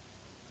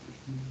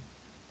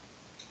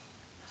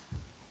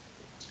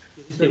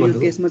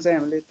केसमा चाहिँ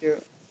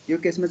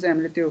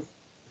हामीले त्यो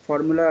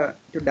फर्मुला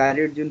त्यो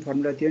डाइरेक्ट जुन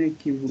फर्मुला थियो नि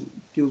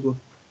क्यूको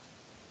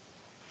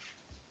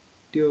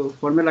त्यो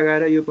फर्मुला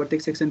लगाएर यो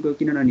प्रत्येक सेक्सनको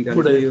किन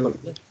ननिकाल्नु यो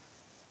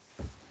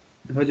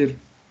हजुर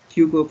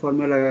क्यूको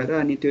फर्मुला लगाएर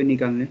अनि त्यो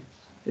निकाल्ने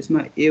त्यसमा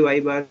ए वाइ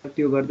बार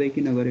त्यो गर्दै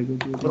किन गरेको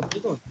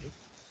थियो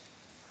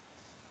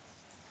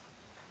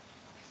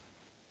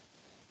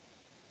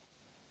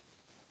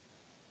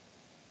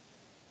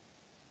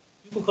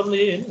को फर्मुला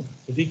यही हैन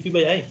VQ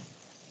by I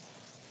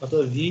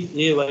अथवा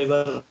VA y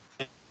bar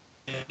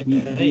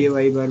VA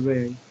y bar by I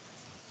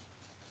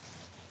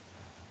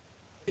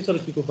के छ र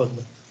Q को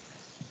फर्मुला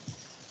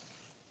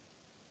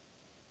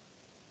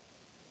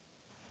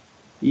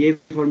ये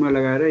फर्मुला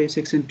लगाएर यो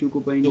सेक्सन 2 को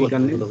पनि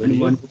निकाल्ने अनि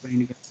 1 को पनि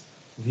निकाल्ने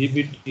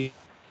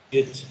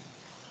VBTH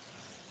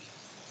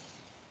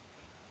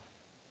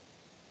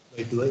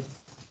by 2I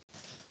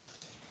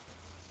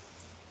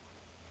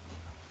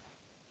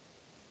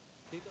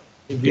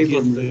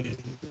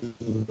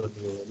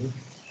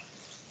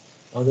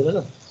आउँदैन त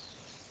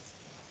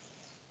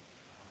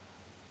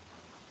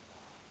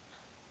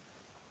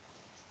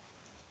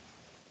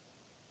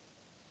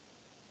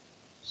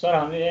सर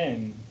हामीले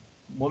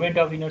मोमेन्ट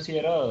अफ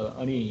इनर्सिया र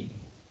अनि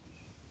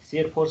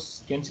शेयर फोर्स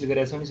क्यान्सल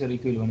गरेको छ नि सर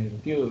इक्वल भनेर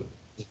त्यो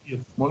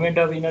मोमेन्ट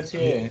अफ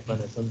इनर्सिया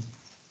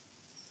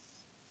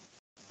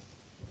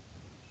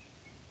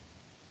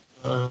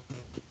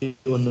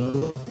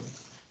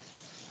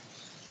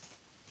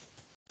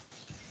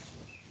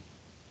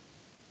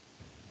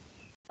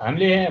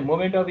हामीले यहाँ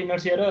मोमेन्ट अफ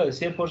इनर्सिया र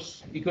शेयर फोर्स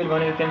इक्वल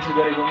भनेर क्यान्सल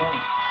गरेकोमा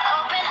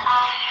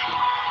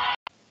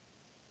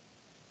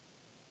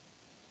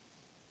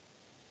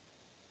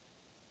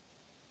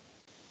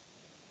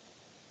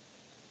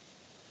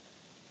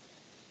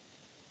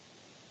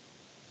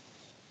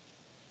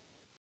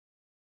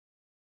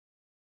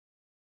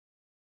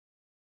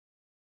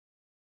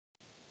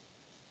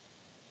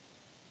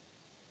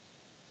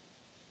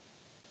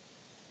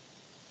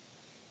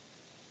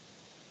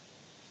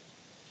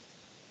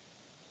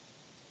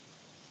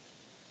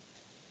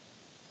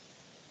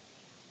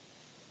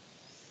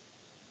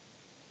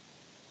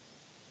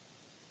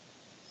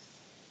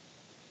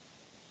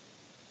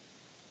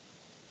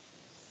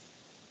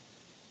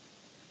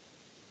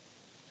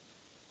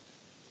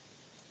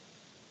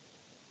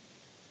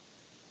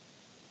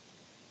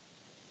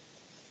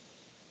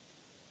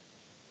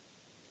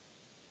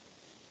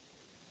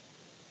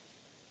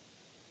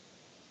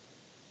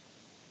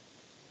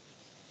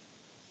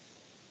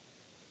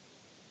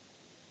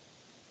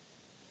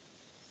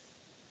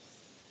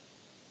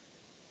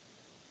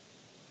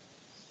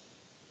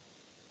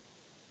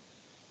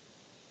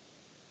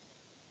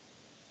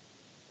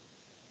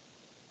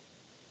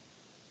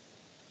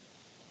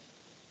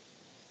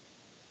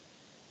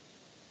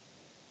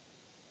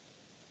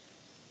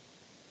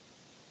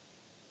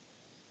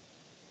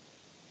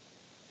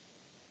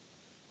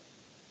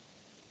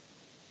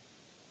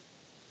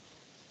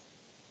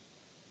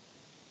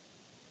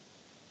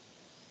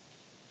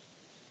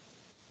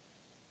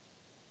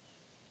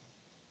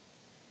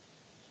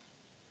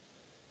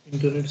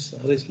इन्टरनेट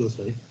साह्रै स्लो छ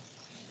है।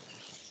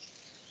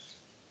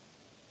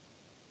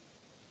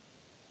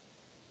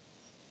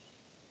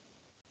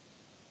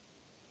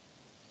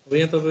 अब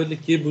यहाँ तपाईँहरूले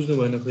के बुझ्नु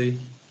भएन खै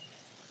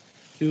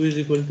Q is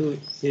equal to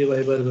A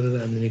why बार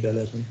गरेर हामीले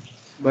निकालेका छौँ।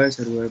 भयो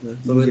सर भयो भयो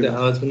तपाईँले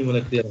आवाज पनि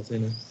मलाई क्लियर भएको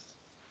छैन।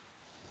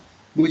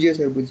 बुझियो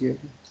सर बुझियो।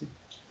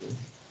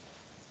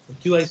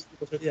 क्यु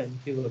आइसके पछाडि हामी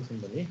के गर्छौँ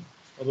भने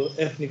अब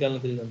एफ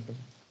निकाल्नतिर जान्छौँ।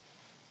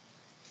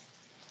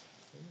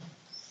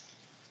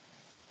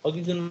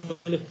 अघि जुन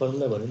मैले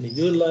फर्मुला भने नि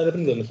यो लगाएर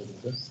पनि गर्न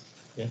सकिन्छ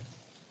यहाँ,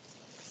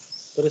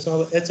 तर यसमा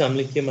अब एच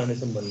हामीले के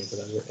मानेछौँ भन्ने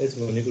कुरा हो। एच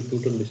भनेको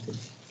टोटल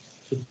डिस्टेन्स,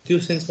 सो त्यो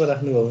सेन्समा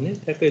राख्नुभयो भने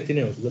ठ्याक्कै यति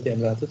नै हुन्छ जति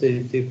हामीले राख्छ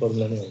त्यही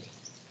फर्मुला नै आउँछ।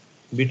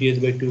 बिटिएच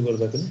बाई 2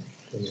 गर्दा पनि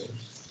त्यही नै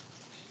हुन्छ।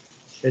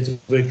 एच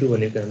बाई 2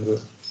 भनेको हाम्रो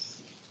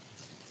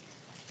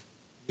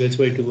एच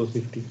बाई 2 को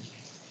 50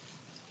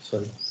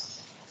 सरी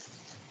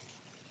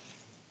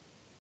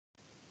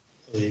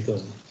यही त हो।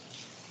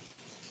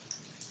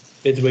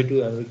 एच बाई 2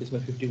 हाम्रो त्यसमा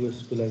 50 को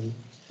यसको लागि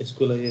एच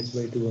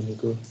बाई 2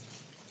 भनेको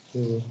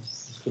यो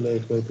यसको लागि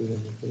एच बाई 2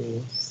 भनेको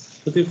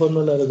सो त्यो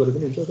फर्मुला लगाएर गरे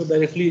पनि हुन्छ, अथवा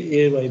डाइरेक्टली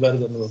ए वाइ बार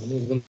गर्नुभयो भने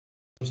एकदम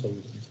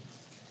सजिलो हुन्छ।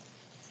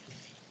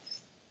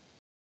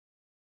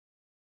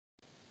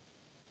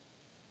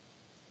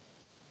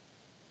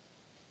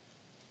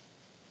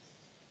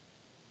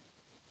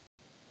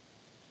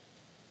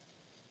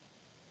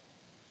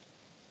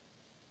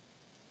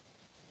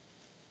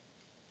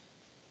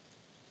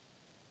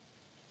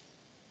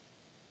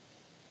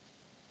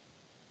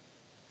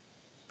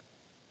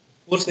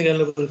 फोर्स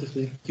निकाल्नु पर्यो,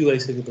 त्यसपछि क्यु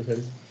आइसके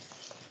पछाडि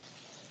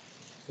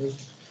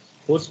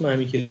फोर्समा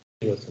हामी के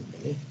गर्छौँ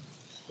भने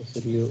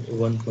यसरी यो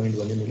 1 पोइन्ट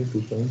भने मैले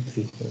 2 पोइन्ट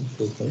 3 पोइन्ट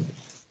 4 पोइन्ट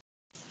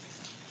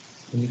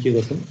हामी के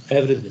गर्छौँ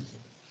एभरेज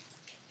लिन्छौँ।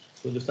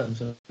 सो जस्तो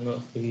हामीसँग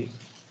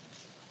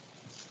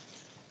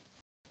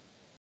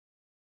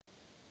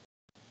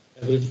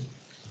एभरेज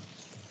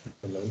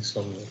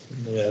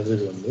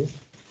एभरेज भन्दै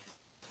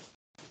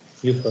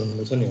यो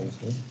फर्मुला छ नि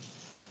हामीसँग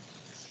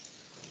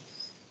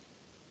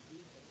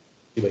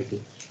बाई 2।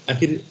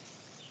 आखिर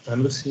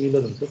हाम्रो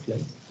सिमिलर हुन्छ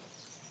फ्ल्याङ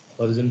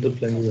हरिजेन्टल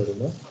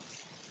फ्ल्याङ्जेसहरूमा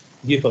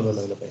यो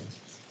फर्मुला लगाउन पाइन्छ।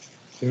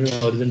 किनभने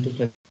हरिजेन्टल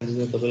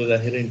फ्ल्याङ्जेसमा तपाईँले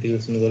राखेर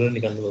इन्टिग्रेसन गरेर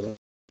निकाल्नु पर्यो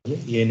भने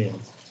यही नै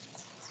आउँछ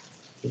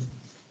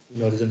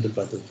हरिजेन्टल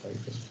पार्टहरू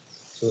पाइन्छ।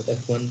 सो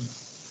F1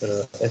 र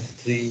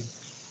F3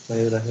 मा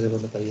यो राखेर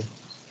गर्न पाइयो।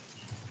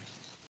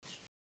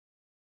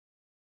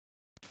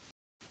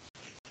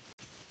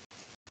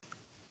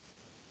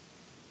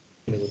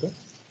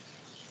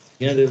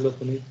 यहाँ डेभलप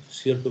हुने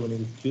सियरको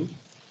भनेको क्यु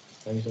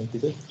हामीसँग कि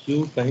त Q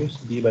times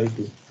be by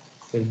 2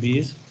 be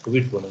is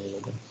with बनाउने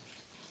गर्दा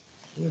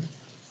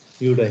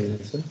क्यु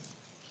डाइमेन्सन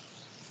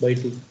बाई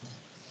 2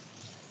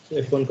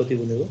 F1 कति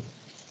बनेको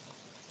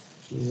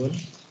Q1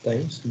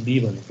 टाइम्स बी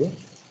भनेको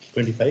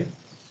 25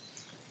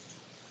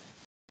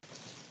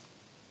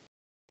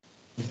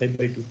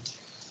 बाई 2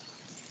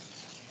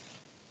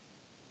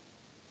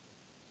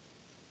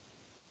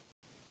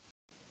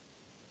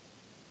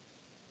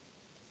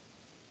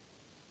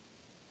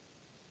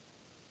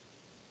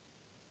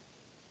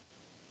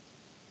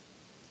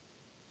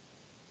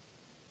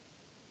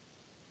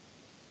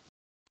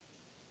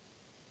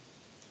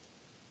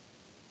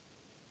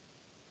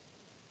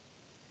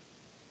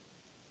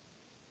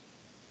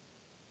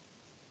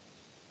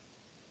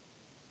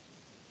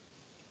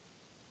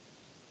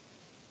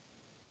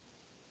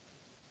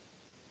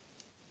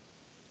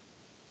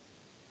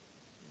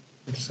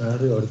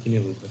 साह्रै अड्किने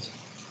भएको छ।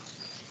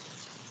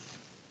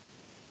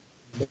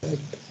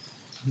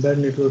 ब्याड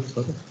नेटवर्क छ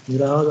त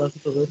मेरो आवाज आएको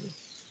छ तपाईँले?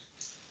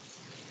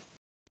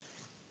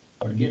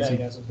 अड्केर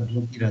आइरहेको छ सर।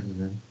 रोकिरहेको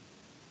छ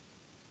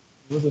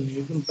हो त नि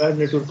एकदम ब्याड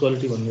नेटवर्क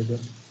क्वालिटी भन्ने छ।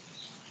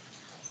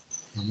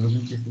 हाम्रो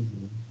पनि त्यस्तै छ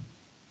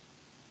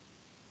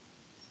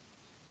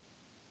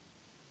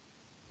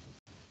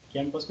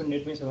क्याम्पसको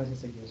नेटमै समस्या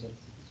छ कि सर?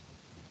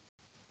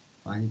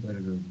 पानी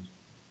परेर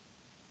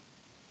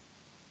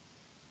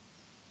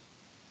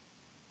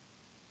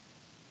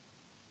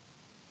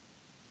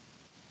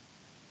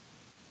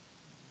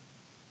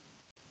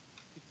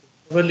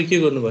तपाईँले के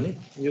गर्नु भने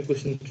यो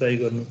क्वेसन ट्राई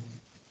गर्नु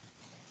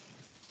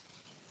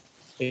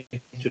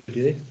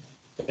एकचोटि है।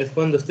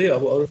 F1 जस्तै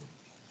अब अरू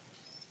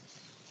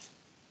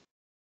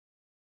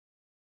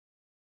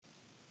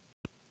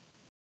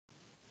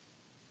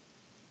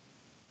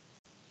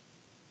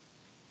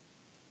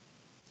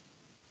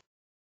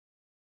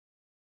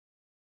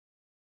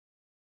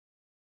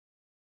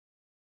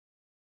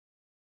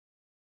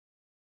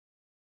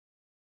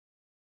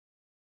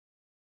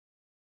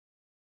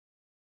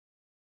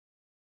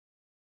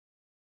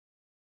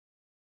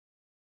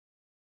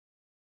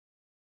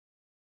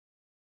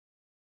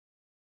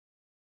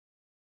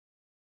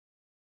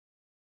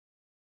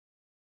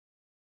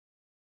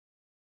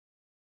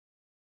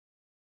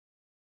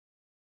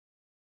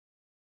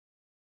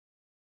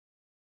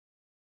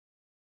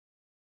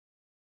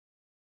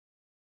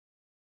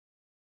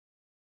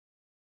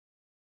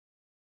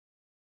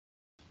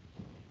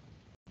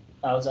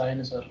आवाज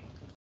आएन सर।